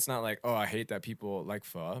 I guess it's not like, oh, I hate that people like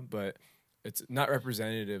pho, but it's not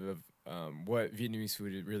representative of what Vietnamese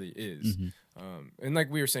food it really is. And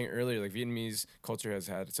like we were saying earlier, like Vietnamese culture has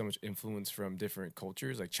had so much influence from different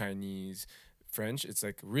cultures, like Chinese, French. It's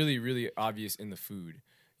like really, really obvious in the food.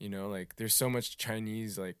 You know, like there's so much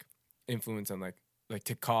Chinese like influence on like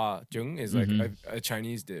thịt kho jung is like a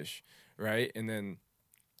Chinese dish, right? And then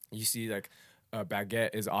you see like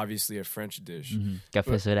baguette is obviously a French dish.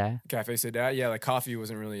 Café soda. Café soda, yeah, like coffee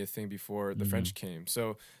wasn't really a thing before the French came.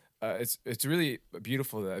 So it's really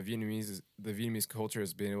beautiful that the Vietnamese culture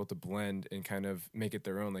has been able to blend and kind of make it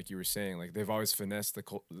their own, like you were saying. Like they've always finessed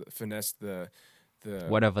the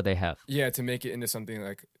whatever they have. Yeah, to make it into something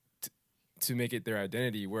like to make it their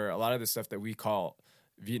identity. Where a lot of the stuff that we call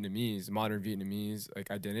Vietnamese, modern Vietnamese,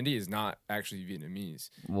 like identity is not actually Vietnamese.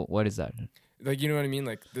 What is that? Like, you know what I mean?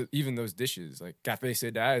 Like even those dishes, like café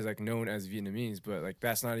soda is like known as Vietnamese, but like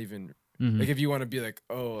that's not even like if you want to be like,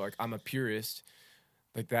 oh, like I'm a purist.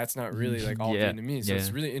 Like that's not really like all Vietnamese. So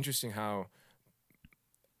it's really interesting how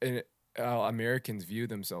Americans view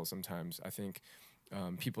themselves sometimes. I think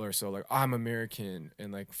people are so like, oh, I'm American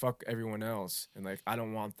and like fuck everyone else and like I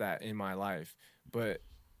don't want that in my life. But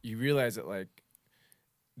you realize that like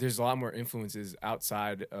there's a lot more influences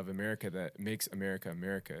outside of America that makes America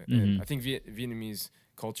America. And I think Vietnamese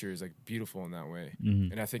culture is like beautiful in that way.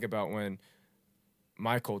 And I think about when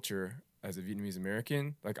my culture as a Vietnamese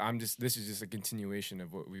American, like this is just a continuation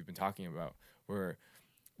of what we've been talking about, where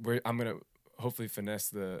I'm gonna hopefully finesse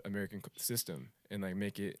the American system and like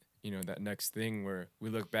make it, you know, that next thing where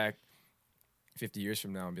we look back 50 years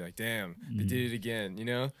from now and be like, damn, they did it again, you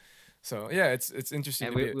know? So yeah, it's interesting.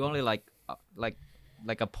 And we only like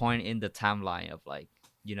a point in the timeline of like,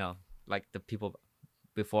 you know, like the people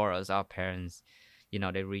before us, our parents, you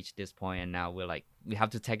know, they reached this point and now we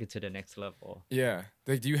have to take it to the next level. Yeah.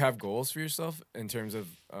 Like, do you have goals for yourself in terms of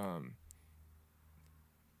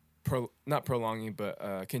not prolonging,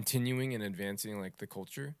 but continuing and advancing like the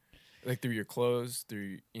culture, like through your clothes,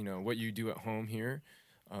 through, you know, what you do at home here?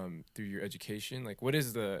 through your education? Like, what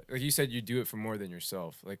is like you said, you do it for more than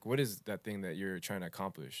yourself. Like, what is that thing that you're trying to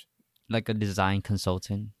accomplish? Like a design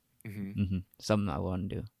consultant. Mm-hmm. Something I want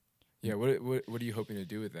to do. Yeah. What are you hoping to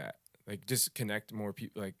do with that? Like, just connect more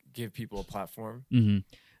people, like give people a platform.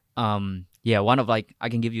 Yeah, one of like, I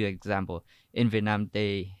can give you an example. In Vietnam,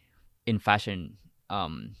 they, in fashion,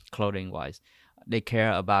 clothing wise, they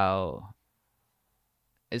care about,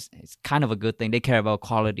 it's kind of a good thing. They care about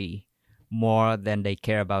quality more than they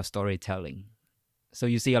care about storytelling. So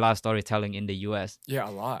you see a lot of storytelling in the US. Yeah, a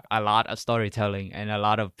lot. A lot of storytelling and a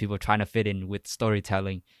lot of people trying to fit in with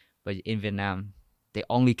storytelling. But in Vietnam, they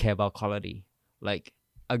only care about quality. Like,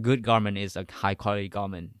 a good garment is a high quality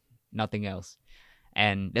garment, nothing else.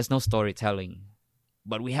 And there's no storytelling.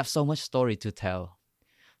 But we have so much story to tell.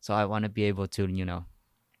 So I want to be able to,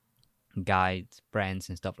 guide brands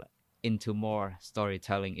and stuff like into more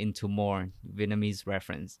storytelling, into more Vietnamese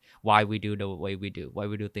reference. Why we do the way we do, why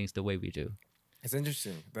we do things the way we do. It's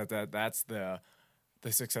interesting that's the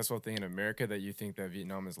successful thing in America that you think that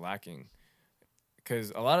Vietnam is lacking.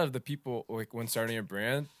 Because a lot of the people, like when starting a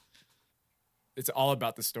brand, it's all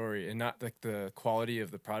about the story and not like the quality of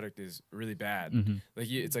the product is really bad. Like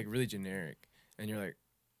it's like really generic, and you're like,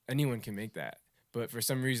 anyone can make that. But for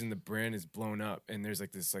some reason, the brand is blown up, and there's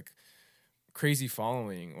like this like crazy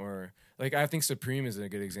following, or like I think Supreme is a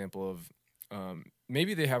good example of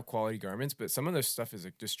maybe they have quality garments, but some of their stuff is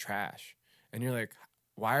like just trash, and you're like,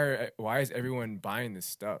 why is everyone buying this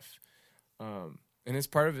stuff? And it's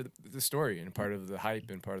part of the story and part of the hype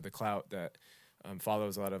and part of the clout that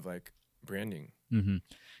follows a lot of like branding.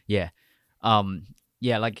 Yeah.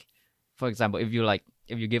 Yeah, like for example, if you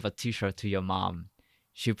give a t-shirt to your mom,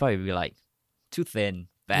 she'll probably be like, too thin,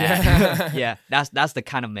 bad. Yeah, that's the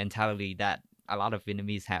kind of mentality that a lot of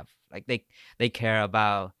Vietnamese have. Like they care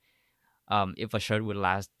about if a shirt would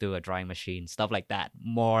last through a drying machine, stuff like that,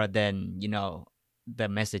 more than the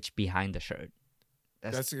message behind the shirt.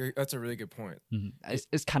 That's a really good point.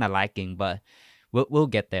 It's kind of lacking, but we'll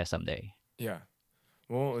get there someday. Yeah.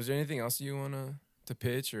 Well, is there anything else you want to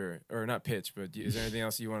pitch or not pitch, but is there anything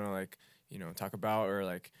else you want to like, talk about or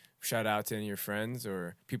like shout out to any of your friends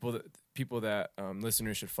or people that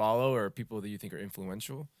listeners should follow or people that you think are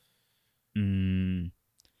influential?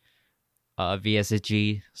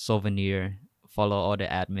 VSG Souvenir. Follow all the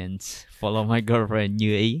admins. Follow my girlfriend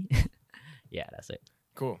Như Ý. Yeah, that's it.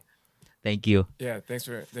 Cool. Thank you. Yeah, thanks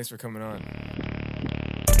for coming on.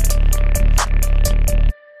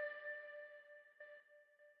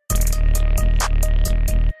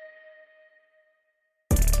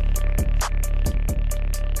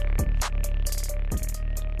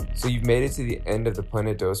 So you've made it to the end of the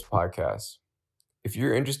Planet Dose podcast. If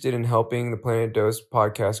you're interested in helping the Planet Dose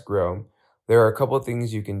podcast grow, there are a couple of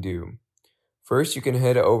things you can do. First, you can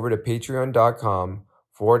head over to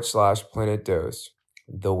patreon.com/Planet Dose.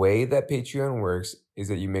 The way that Patreon works is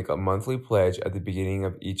that you make a monthly pledge at the beginning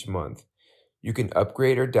of each month. You can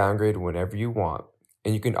upgrade or downgrade whenever you want,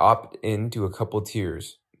 and you can opt into a couple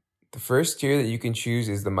tiers. The first tier that you can choose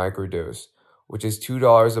is the microdose, which is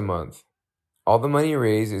 $2 a month. All the money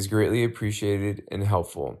raised is greatly appreciated and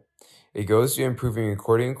helpful. It goes to improving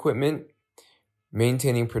recording equipment,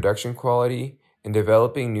 maintaining production quality, and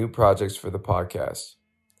developing new projects for the podcast.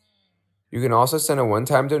 You can also send a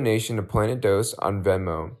one-time donation to Planet Dose on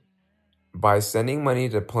Venmo. By sending money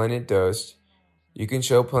to Planet Dose, you can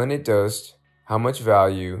show Planet Dose how much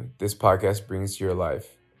value this podcast brings to your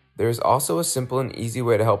life. There is also a simple and easy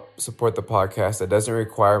way to help support the podcast that doesn't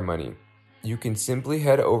require money. You can simply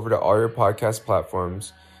head over to all your podcast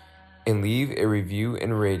platforms and leave a review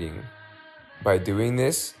and rating. By doing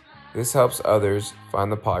this helps others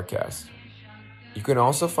find the podcast. You can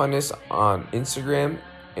also find us on Instagram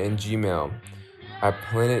and Gmail at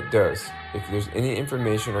Planet Dose if there's any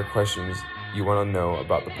information or questions you want to know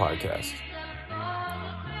about the podcast.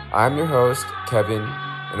 I'm your host, Kevin,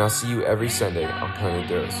 and I'll see you every Sunday on Planet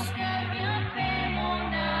Dose.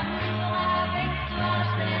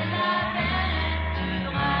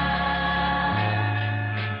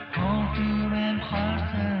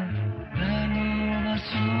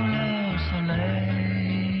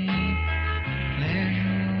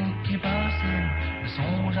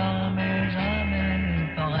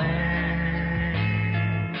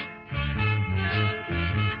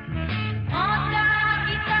 Prends ta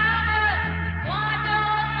guitare, moi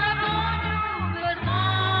d'autres vont nous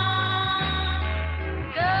besoin.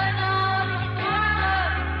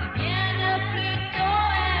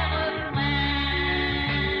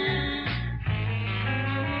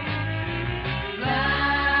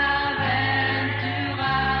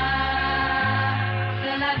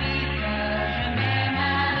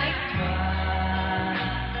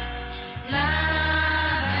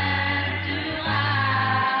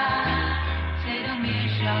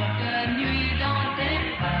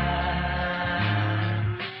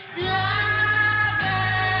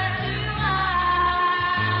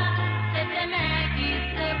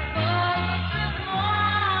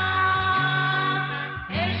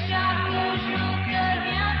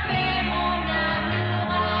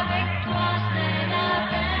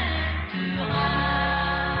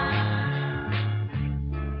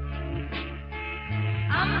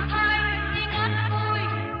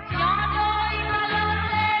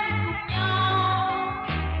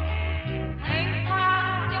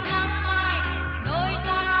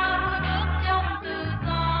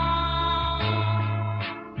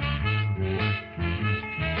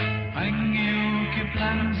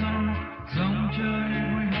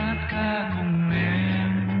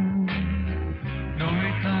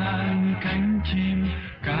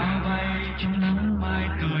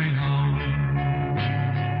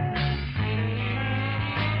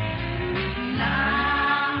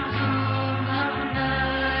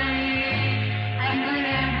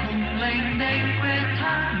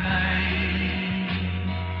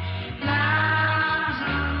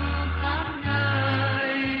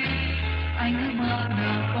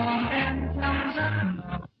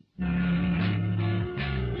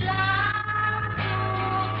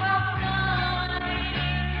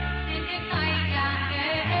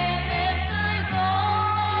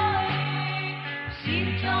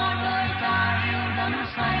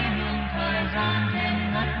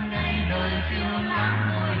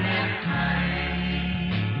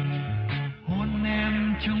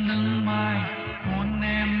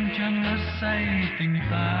 say tình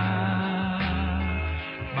ta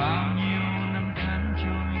bao nhiêu